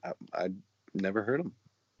I've never heard them.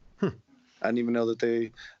 I didn't even know that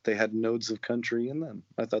they had nodes of country in them.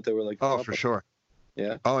 I thought they were like for sure.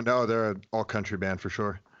 Yeah. Oh no, they're an all country band for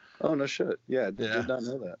sure. Oh no shit. Yeah, I did not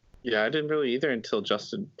know that. Yeah, I didn't really either until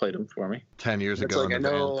Justin played them for me 10 years It's ago. like I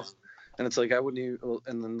know, and it's like I wouldn't even,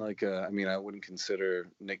 and then like I mean I wouldn't consider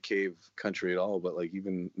Nick Cave country at all, but like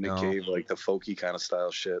even Nick Cave, like the folky kind of style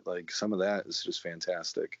shit, like some of that is just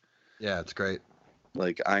fantastic. Yeah, it's great.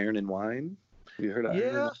 Like Iron and Wine. You heard of Iron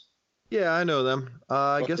and Wine? Yeah, I know them.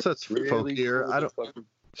 I guess that's really folkier. cool. I don't.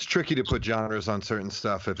 It's tricky to put genres on certain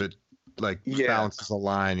stuff if it bounces a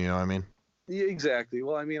line. You know what I mean? Yeah, exactly.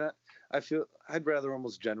 Well, I mean, I feel I'd rather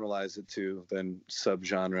almost generalize it too than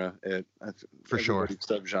subgenre it. For sure.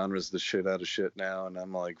 Subgenres the shit out of shit now, and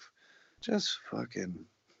I'm like, just fucking.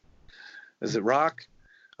 Is it rock?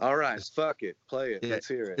 All right, fuck it, play it. Yeah. Let's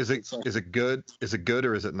hear it. Is it good? Is it good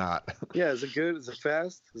or is it not? Yeah, is it good? Is it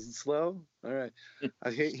fast? Is it slow? All right. I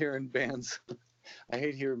hate hearing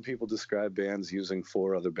people describe bands using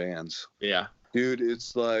 4 other bands. Yeah. Dude,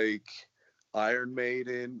 it's like Iron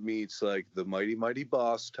Maiden meets like the Mighty Mighty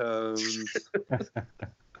Boss Tones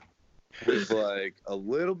with like a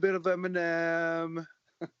little bit of Eminem.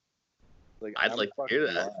 Like I'd like to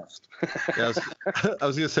hear that. Yeah, I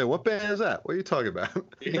was gonna say, what band is that? What are you talking about?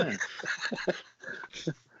 Yeah.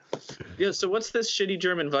 Yeah. So what's this shitty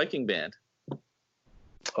German Viking band?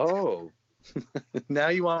 Oh, now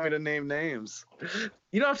you want me to name names?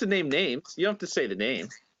 You don't have to name names. You don't have to say the name.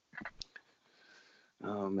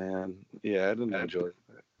 Oh man, yeah, I didn't enjoy.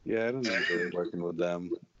 Yeah, I didn't enjoy working with them.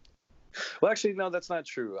 Well, actually, no, that's not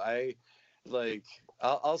true.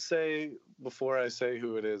 I'll say before I say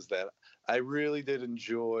who it is that I really did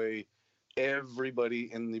enjoy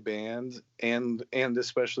everybody in the band and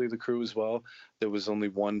especially the crew as well. There was only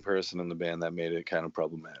one person in the band that made it kind of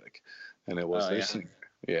problematic, and it was their singer.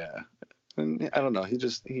 Yeah, and I don't know.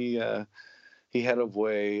 He had a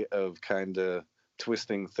way of kind of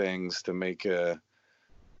twisting things to make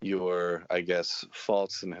your, I guess,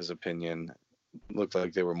 faults in his opinion looked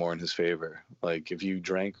like they were more in his favor. Like if you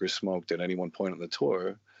drank or smoked at any one point on the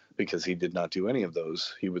tour, because he did not do any of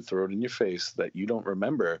those, he would throw it in your face that you don't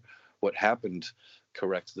remember what happened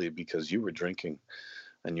correctly because you were drinking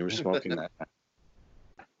and you were smoking that.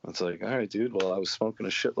 It's like, all right, dude, well, I was smoking a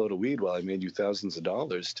shitload of weed while I made you thousands of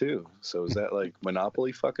dollars too. So is that like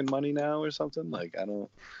Monopoly fucking money now or something? Like, I don't.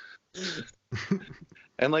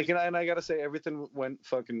 And like, and I gotta say, everything went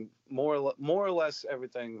fucking more or less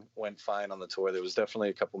everything went fine on the tour. There was definitely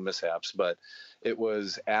a couple mishaps, but it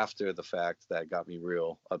was after the fact that got me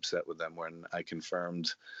real upset with them when I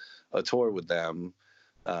confirmed a tour with them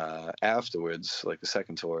afterwards, like the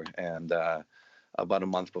second tour, and about a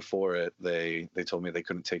month before it, they told me they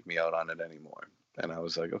couldn't take me out on it anymore, and I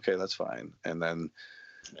was like, okay, that's fine. And then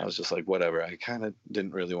I was just like, whatever. I kind of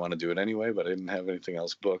didn't really want to do it anyway, but I didn't have anything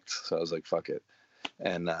else booked, so I was like, fuck it.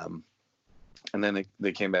 And then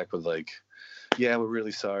they came back with like, yeah, we're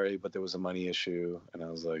really sorry, but there was a money issue. And I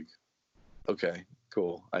was like, okay,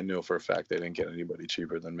 cool. I knew for a fact they didn't get anybody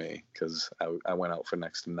cheaper than me because I went out for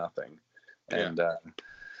next to nothing. And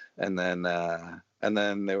and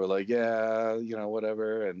then they were like, yeah,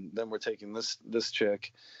 whatever. And then we're taking this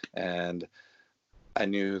chick, and I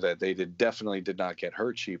knew that they definitely did not get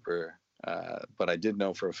her cheaper, but I did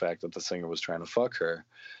know for a fact that the singer was trying to fuck her,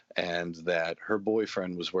 and that her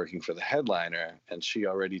boyfriend was working for the headliner, and she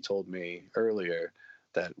already told me earlier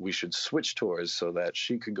that we should switch tours so that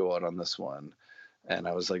she could go out on this one. And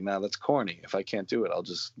I was like, nah, that's corny. If I can't do it, I'll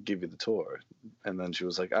just give you the tour. And then she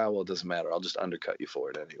was like, well, it doesn't matter. I'll just undercut you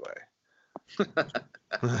for it anyway.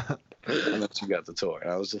 And then she got the tour.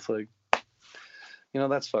 And I was just like,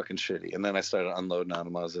 that's fucking shitty. And then I started unloading on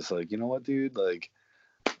him. I was just like, you know what, dude? Like,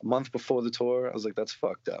 a month before the tour, I was like, that's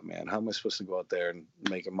fucked up, man. How am I supposed to go out there and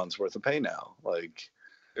make a month's worth of pay now? Like,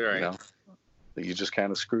 Right. You just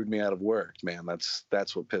kind of screwed me out of work, man.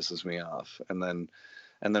 That's what pisses me off. And then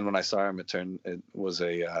when I saw him, it was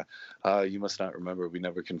you must not remember. We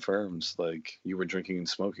never confirmed. Like, you were drinking and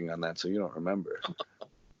smoking on that, so you don't remember.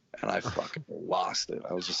 And I fucking lost it.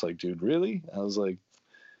 I was just like, dude, really? I was like,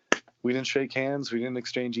 we didn't shake hands. We didn't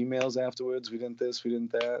exchange emails afterwards. We didn't this. We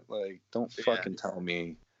didn't that. Like, don't fucking tell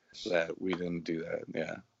me that we didn't do that.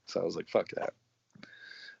 Yeah. So I was like, fuck that.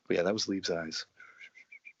 But yeah, that was Leaves' Eyes.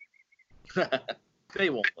 They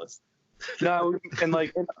won't listen. No,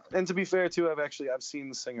 and to be fair too, I've seen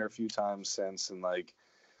the singer a few times since, and like,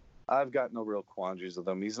 I've got no real quandaries with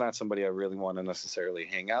him. He's not somebody I really want to necessarily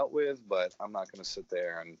hang out with, but I'm not going to sit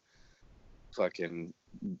there and fucking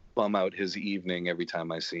bum out his evening every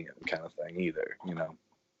time I see him, kind of thing either.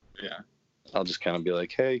 Yeah. I'll just kind of be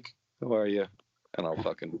like, hey, how are you? And I'll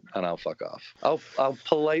fuck off. I'll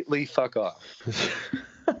politely fuck off.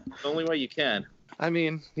 The only way you can. I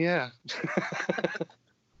mean, yeah.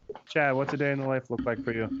 Chad, what's a day in the life look like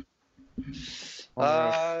for you?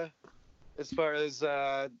 As far as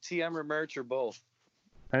TM or merch or both?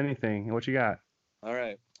 Anything. What you got? All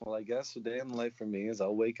right. Well, I guess a day in the life for me is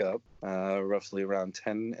I'll wake up roughly around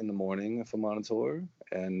 10 in the morning if I'm on a tour,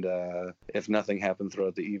 and if nothing happened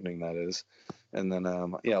throughout the evening, that is. And then,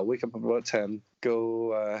 I'll wake up about 10,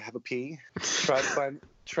 go have a pee,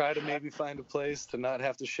 try to maybe find a place to not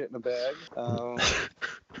have to shit in a bag.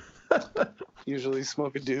 Usually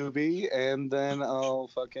smoke a doobie, and then I'll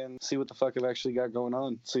fucking see what the fuck I've actually got going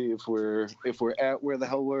on. See if we're at where the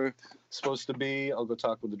hell we're supposed to be. I'll go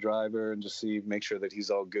talk with the driver and just make sure that he's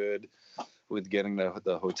all good with getting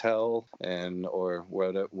the hotel or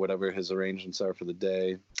whatever his arrangements are for the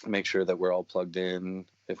day. Make sure that we're all plugged in.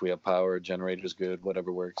 If we have power, generator's good,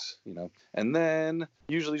 whatever works, And then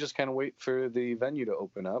usually just kind of wait for the venue to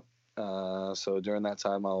open up. So during that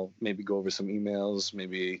time, I'll maybe go over some emails.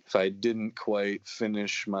 Maybe if I didn't quite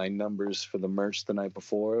finish my numbers for the merch the night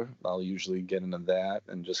before, I'll usually get into that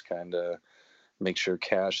and just kind of make sure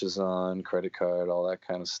cash is on, credit card, all that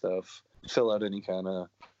kind of stuff. Fill out any kind of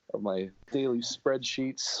my daily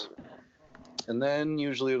spreadsheets. And then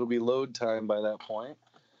usually it'll be load time by that point.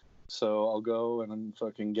 So I'll go and then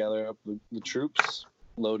fucking gather up the troops,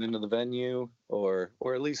 load into the venue, or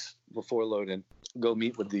at least before loading, go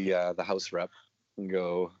meet with the house rep and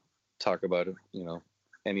go talk about it,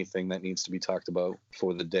 anything that needs to be talked about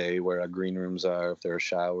for the day, where our green rooms are, if there are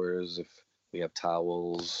showers, if we have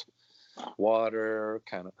towels, water,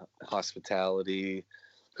 kind of hospitality,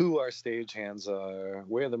 who our stage hands are,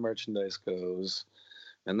 where the merchandise goes.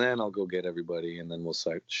 And then I'll go get everybody, and then we'll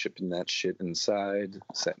start shipping that shit inside,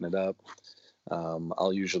 setting it up.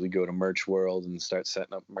 I'll usually go to Merch World and start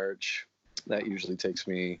setting up merch. That usually takes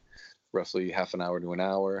me roughly half an hour to an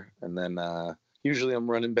hour. And then usually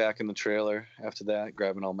I'm running back in the trailer after that,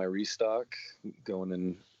 grabbing all my restock, going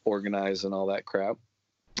and organizing all that crap.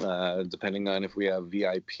 Depending on if we have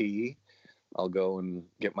VIP, I'll go and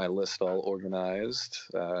get my list all organized,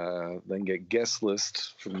 then get guest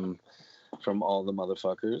list from all the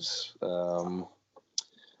motherfuckers.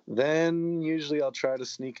 Then usually I'll try to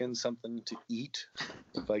sneak in something to eat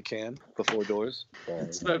if I can before doors.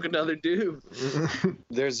 Smoke another dude.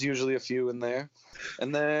 There's usually a few in there.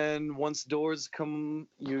 And then once doors come,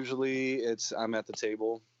 usually I'm at the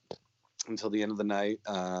table until the end of the night.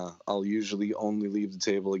 I'll usually only leave the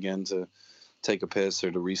table again to take a piss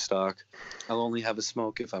or to restock. I'll only have a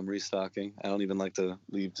smoke if I'm restocking. I don't even like to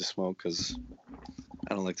leave to smoke because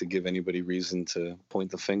I don't like to give anybody reason to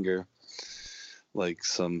point the finger like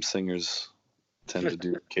some singers tend to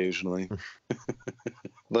do occasionally.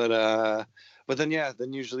 But then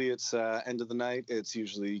usually it's end of the night. It's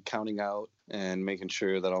usually counting out and making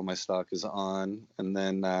sure that all my stock is on, and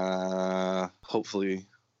then hopefully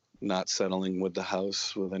not settling with the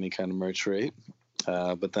house with any kind of merch rate.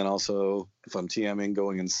 But then also, if I'm TMing,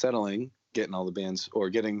 going and settling, getting all the bands, or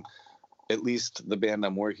getting at least the band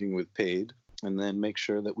I'm working with paid, and then make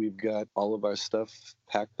sure that we've got all of our stuff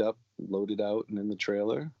packed up, loaded out, and in the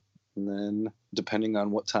trailer. And then, depending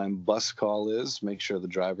on what time bus call is, make sure the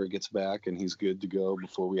driver gets back and he's good to go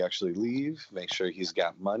before we actually leave. Make sure he's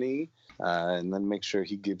got money, and then make sure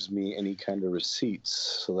he gives me any kind of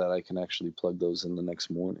receipts so that I can actually plug those in the next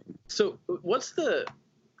morning. So what's the?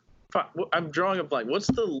 I'm drawing a blank. What's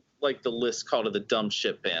the list called of the dumb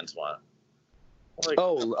shit bands want? Like,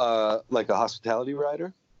 like a hospitality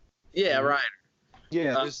rider? Yeah, right.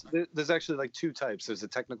 Yeah, there's actually like two types. There's a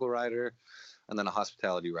technical rider and then a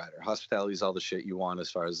hospitality rider. Hospitality is all the shit you want as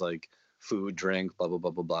far as like food, drink, blah, blah,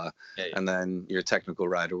 blah, blah, blah. Yeah. And then your technical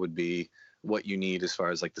rider would be what you need as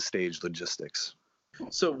far as like the stage logistics.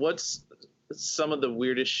 So what's some of the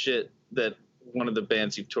weirdest shit that one of the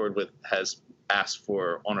bands you've toured with has asked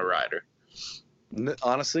for on a rider?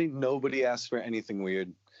 Honestly, nobody asked for anything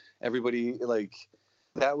weird. Everybody, like,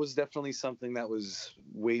 that was definitely something that was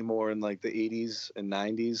way more in like the 80s and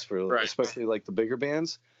 90s for Right. especially like the bigger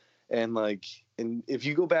bands. And like, and if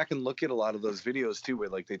you go back and look at a lot of those videos too, where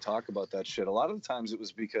like they talk about that shit, a lot of the times it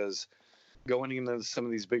was because going into some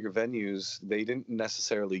of these bigger venues, they didn't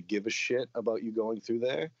necessarily give a shit about you going through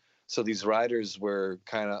there. So these riders were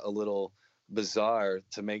kind of a little bizarre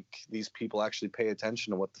to make these people actually pay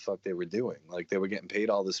attention to what the fuck they were doing. Like they were getting paid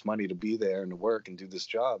all this money to be there and to work and do this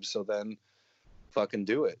job. So then fucking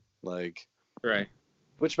do it. Like, Right.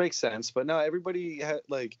 which makes sense. But no, everybody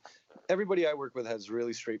everybody I work with has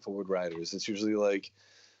really straightforward riders. It's usually like,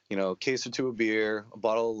 you know, a case or two of beer, a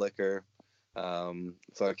bottle of liquor,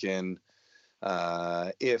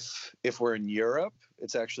 if we're in Europe,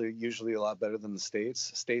 it's actually usually a lot better than the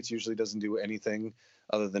States. States usually doesn't do anything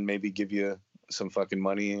other than maybe give you some fucking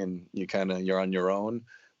money and you're on your own,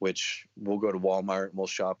 which we'll go to Walmart and we'll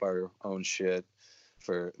shop our own shit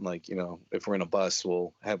for, like, you know, if we're in a bus,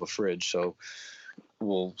 we'll have a fridge. So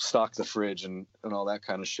we'll stock the fridge and all that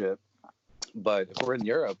kind of shit. But if we're in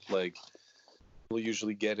Europe, like, we'll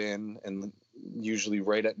usually get in, and usually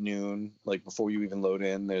right at noon, like before you even load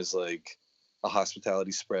in, there's like a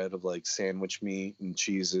hospitality spread of like sandwich meat and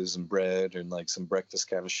cheeses and bread and like some breakfast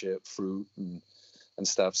kind of shit, fruit and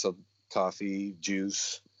stuff. So coffee,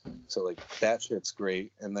 juice. So like that shit's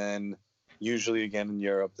great. And then usually again in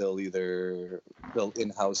Europe, they'll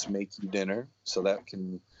in-house make you dinner. So that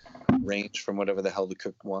can range from whatever the hell the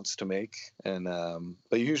cook wants to make. And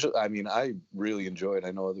but usually, I mean, I really enjoy it.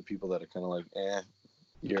 I know other people that are kind of like,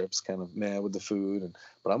 Europe's kind of mad with the food,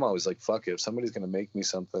 but I'm always like, fuck it. If somebody's gonna make me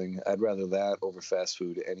something, I'd rather that over fast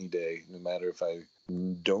food any day. No matter if I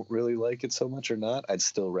don't really like it so much or not, I'd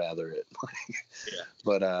still rather it.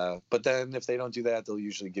 Yeah. But then if they don't do that, they'll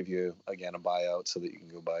usually give you again a buyout so that you can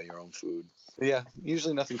go buy your own food. But yeah,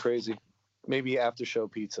 usually nothing crazy. Maybe after show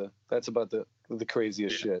pizza. That's about the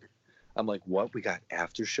craziest shit. I'm like, what? We got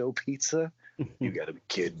after show pizza? You gotta be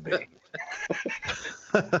kidding me.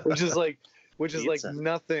 Which is like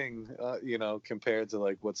nothing, you know, compared to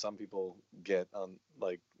like what some people get on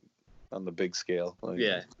the big scale. Like,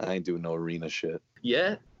 Yeah. I ain't doing no arena shit.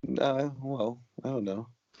 Yeah. Well, I don't know.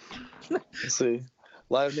 Let's see.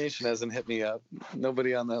 Live Nation hasn't hit me up.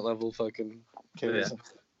 Nobody on that level fucking cares. Yeah.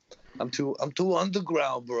 I'm too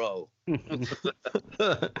underground, bro. You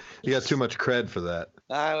got too much cred for that.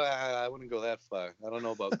 I wouldn't go that far. I don't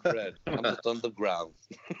know about cred. I'm just underground.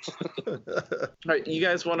 All right. You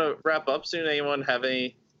guys want to wrap up soon? Anyone have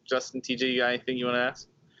any, Justin, TJ, you got anything you want to ask?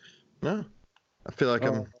 No, I feel like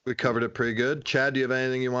we covered it pretty good. Chad, do you have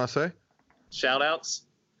anything you want to say? Shout outs?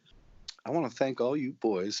 I want to thank all you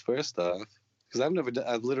boys first off, because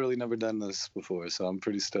I've literally never done this before, so I'm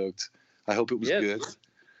pretty stoked. I hope it was good.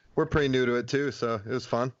 We're pretty new to it too, so it was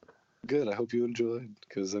fun. Good. I hope you enjoyed,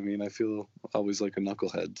 because I mean, I feel always like a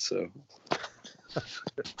knucklehead. So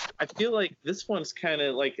I feel like this one's kind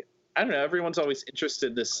of like, I don't know. Everyone's always interested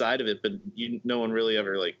in this side of it, but no one really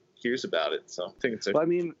ever like hears about it. So I think it's. Well, I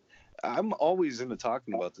mean, I'm always into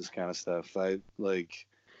talking about this kind of stuff. I've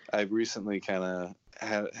recently kind of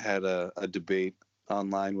had a debate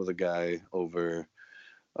online with a guy over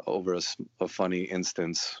a funny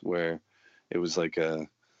instance where it was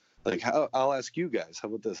I'll ask you guys. How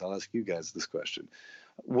about this? I'll ask you guys this question.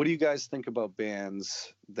 What do you guys think about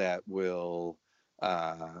bands that will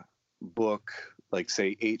book, like,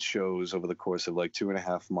 say, 8 shows over the course of like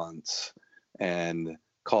 2.5 months and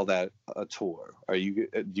call that a tour? Do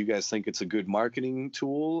you guys think it's a good marketing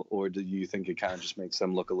tool, or do you think it kind of just makes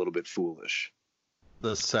them look a little bit foolish?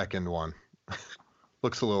 The second one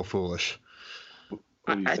looks a little foolish.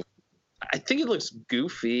 What do you think? I think it looks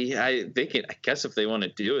goofy. I guess if they want to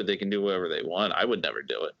do it, they can do whatever they want. I would never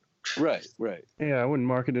do it. Right. Yeah, I wouldn't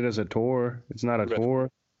market it as a tour. It's not a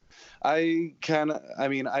tour. I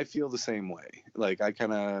feel the same way. Like,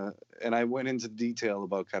 and I went into detail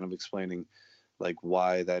about kind of explaining like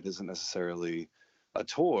why that isn't necessarily a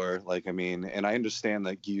tour. Like, I mean, and I understand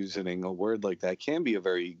that using a word like that can be a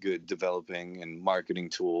very good developing and marketing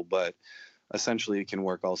tool, but essentially it can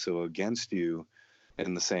work also against you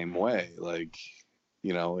in the same way. Like,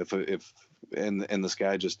 you know, if this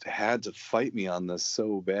guy just had to fight me on this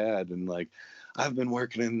so bad, and like, I've been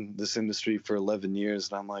working in this industry for 11 years,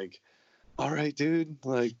 and I'm like, all right, dude,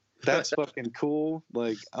 like, that's fucking cool.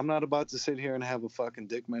 Like, I'm not about to sit here and have a fucking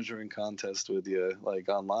dick measuring contest with you, like,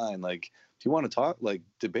 online. Like, if you want to talk, like,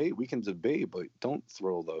 debate, we can debate, but don't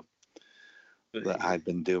throw the I've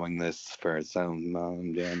been doing this for so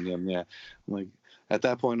long. Yeah. I'm like, at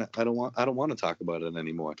that point, I don't want to talk about it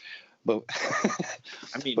anymore. But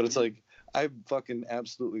I mean, but it's like, I fucking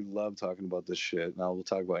absolutely love talking about this shit, and I will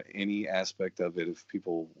talk about any aspect of it if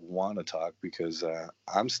people want to talk, because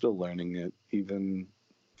I'm still learning it, even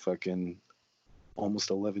fucking almost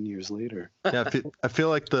 11 years later. Yeah, I feel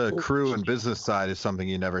like the crew and business side is something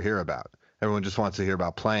you never hear about. Everyone just wants to hear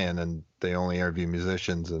about playing, and they only interview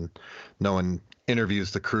musicians, and no one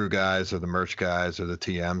interviews the crew guys or the merch guys or the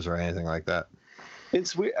TMs or anything like that.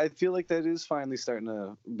 It's weird. I feel like that is finally starting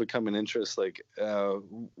to become an interest. Like,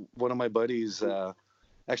 one of my buddies,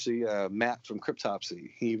 actually Matt from Cryptopsy,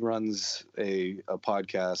 he runs a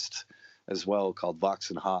podcast as well called Vox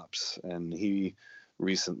and Hops, and he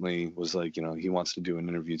recently was like, you know, he wants to do an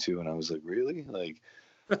interview too, and I was like, really? Like,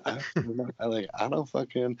 I don't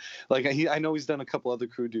fucking like. I know he's done a couple other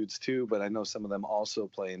crew dudes too, but I know some of them also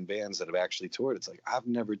play in bands that have actually toured. It's like, I've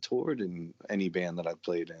never toured in any band that I've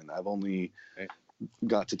played in. I've only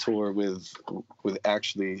got to tour with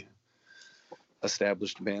actually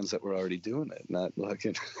established bands that were already doing it, not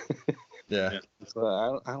fucking. Yeah.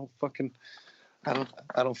 So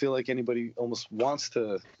I don't feel like anybody almost wants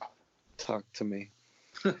to talk to me.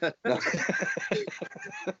 That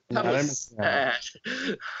was sad.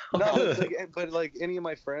 No, it's like, but like any of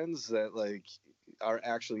my friends that like are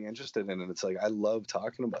actually interested in it, it's like, I love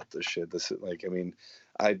talking about this shit. This is like, I mean,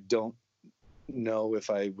 I don't know if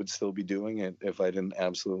I would still be doing it if I didn't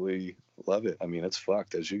absolutely love it. I mean, it's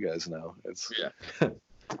fucked, as you guys know. It's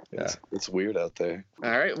it's weird out there.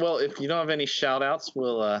 All right. Well, if you don't have any shout outs,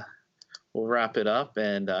 we'll wrap it up.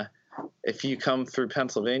 And if you come through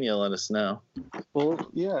Pennsylvania, let us know. Well,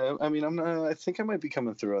 yeah. I mean, I think I might be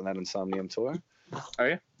coming through on that Insomnium tour. Are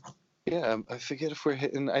you? Yeah. I forget if we're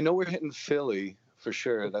hitting. I know we're hitting Philly for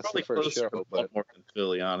sure. That's the first show, but more than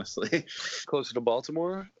Philly, honestly. Closer to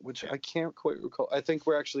Baltimore, which I can't quite recall. I think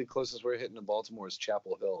we're actually closest we're hitting to Baltimore is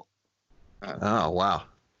Chapel Hill. Oh wow.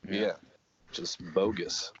 Yeah. Just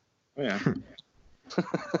bogus. Yeah.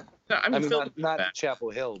 No, I mean not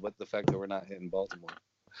Chapel Hill, but the fact that we're not hitting Baltimore.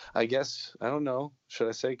 I guess, I don't know. Should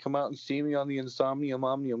I say come out and see me on the Insomnium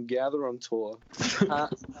Omnium Gathering tour?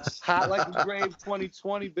 Hot like a grave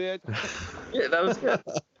 2020, bitch. Yeah, that was good.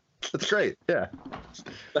 That's great. Yeah.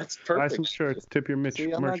 That's Buy perfect. some shirts. Tip your Mitch.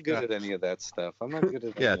 See, I'm merch not good guy. at any of that stuff. I'm not good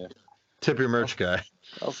at Yeah. any of it. Tip your merch guy.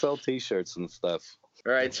 I'll sell T-shirts and stuff.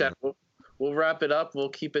 All right, Chad. We'll wrap it up. We'll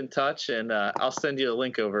keep in touch, and I'll send you a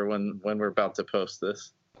link over when we're about to post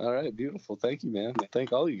this. All right, beautiful. Thank you, man.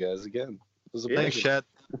 Thank all you guys again. It was a Thanks, pleasure. Chad.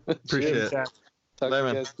 Appreciate it. Cheers, Talk Bye, to you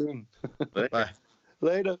man. guys soon. Bye.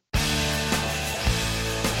 Later.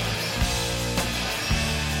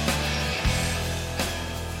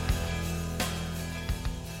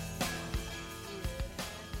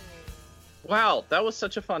 Wow, that was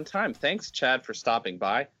such a fun time. Thanks, Chad, for stopping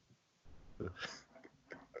by.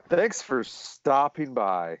 Thanks for stopping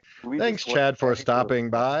by. Thanks, Chad, for stopping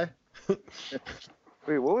by.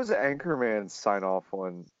 Wait, what was Anchorman's sign off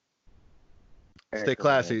one? Stay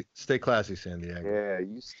classy. Stay classy, San Diego. Yeah,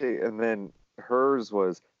 you stay. And then hers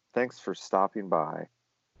was, thanks for stopping by.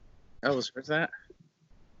 Oh, where's that?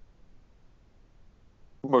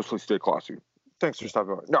 Mostly stay classy. Thanks for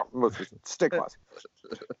stopping by. No, mostly stay classy.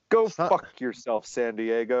 Go fuck yourself, San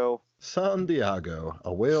Diego. San Diego,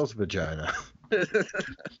 a whale's vagina. You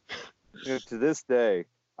know, to this day,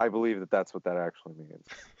 I believe that that's what that actually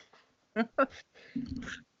means.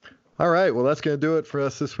 All right. Well, that's going to do it for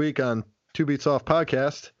us this week on Two Beats Off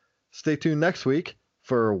Podcast. Stay tuned next week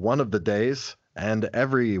for one of the days and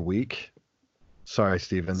every week. Sorry,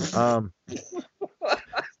 Steven.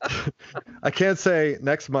 I can't say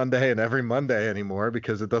next Monday and every Monday anymore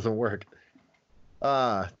because it doesn't work.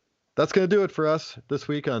 That's going to do it for us this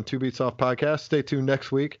week on Two Beats Off Podcast. Stay tuned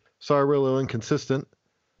next week. Sorry we're a little inconsistent.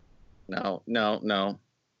 No.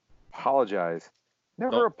 Apologize.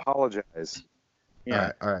 Never apologize.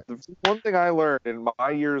 Yeah. All right. The one thing I learned in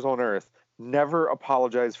my years on Earth, never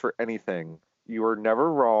apologize for anything. You are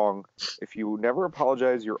never wrong. If you never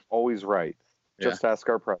apologize, you're always right. Yeah. Just ask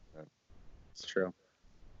our president. It's true.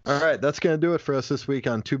 All right, that's going to do it for us this week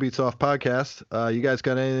on Two Beats Off Podcast. You guys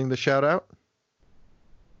got anything to shout out?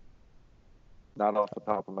 Not off the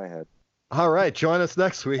top of my head. All right, join us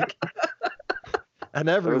next week. And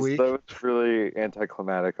every week. That was really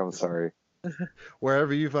anticlimactic. I'm sorry.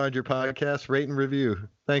 Wherever you find your podcast, rate and review.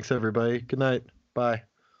 Thanks, everybody. Good night. Bye.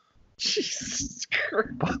 Jesus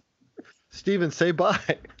Christ. Steven, say bye.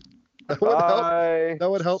 Bye. That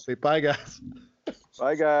would help me. Bye, guys.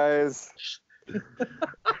 Bye, guys.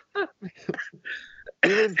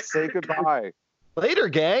 Steven, say goodbye. Later,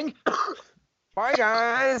 gang. Bye,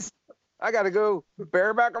 guys. I gotta go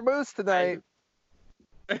bareback a moose tonight.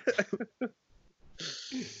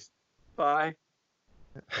 Bye.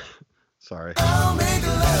 Sorry. I'll make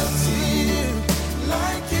love to you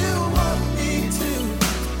like you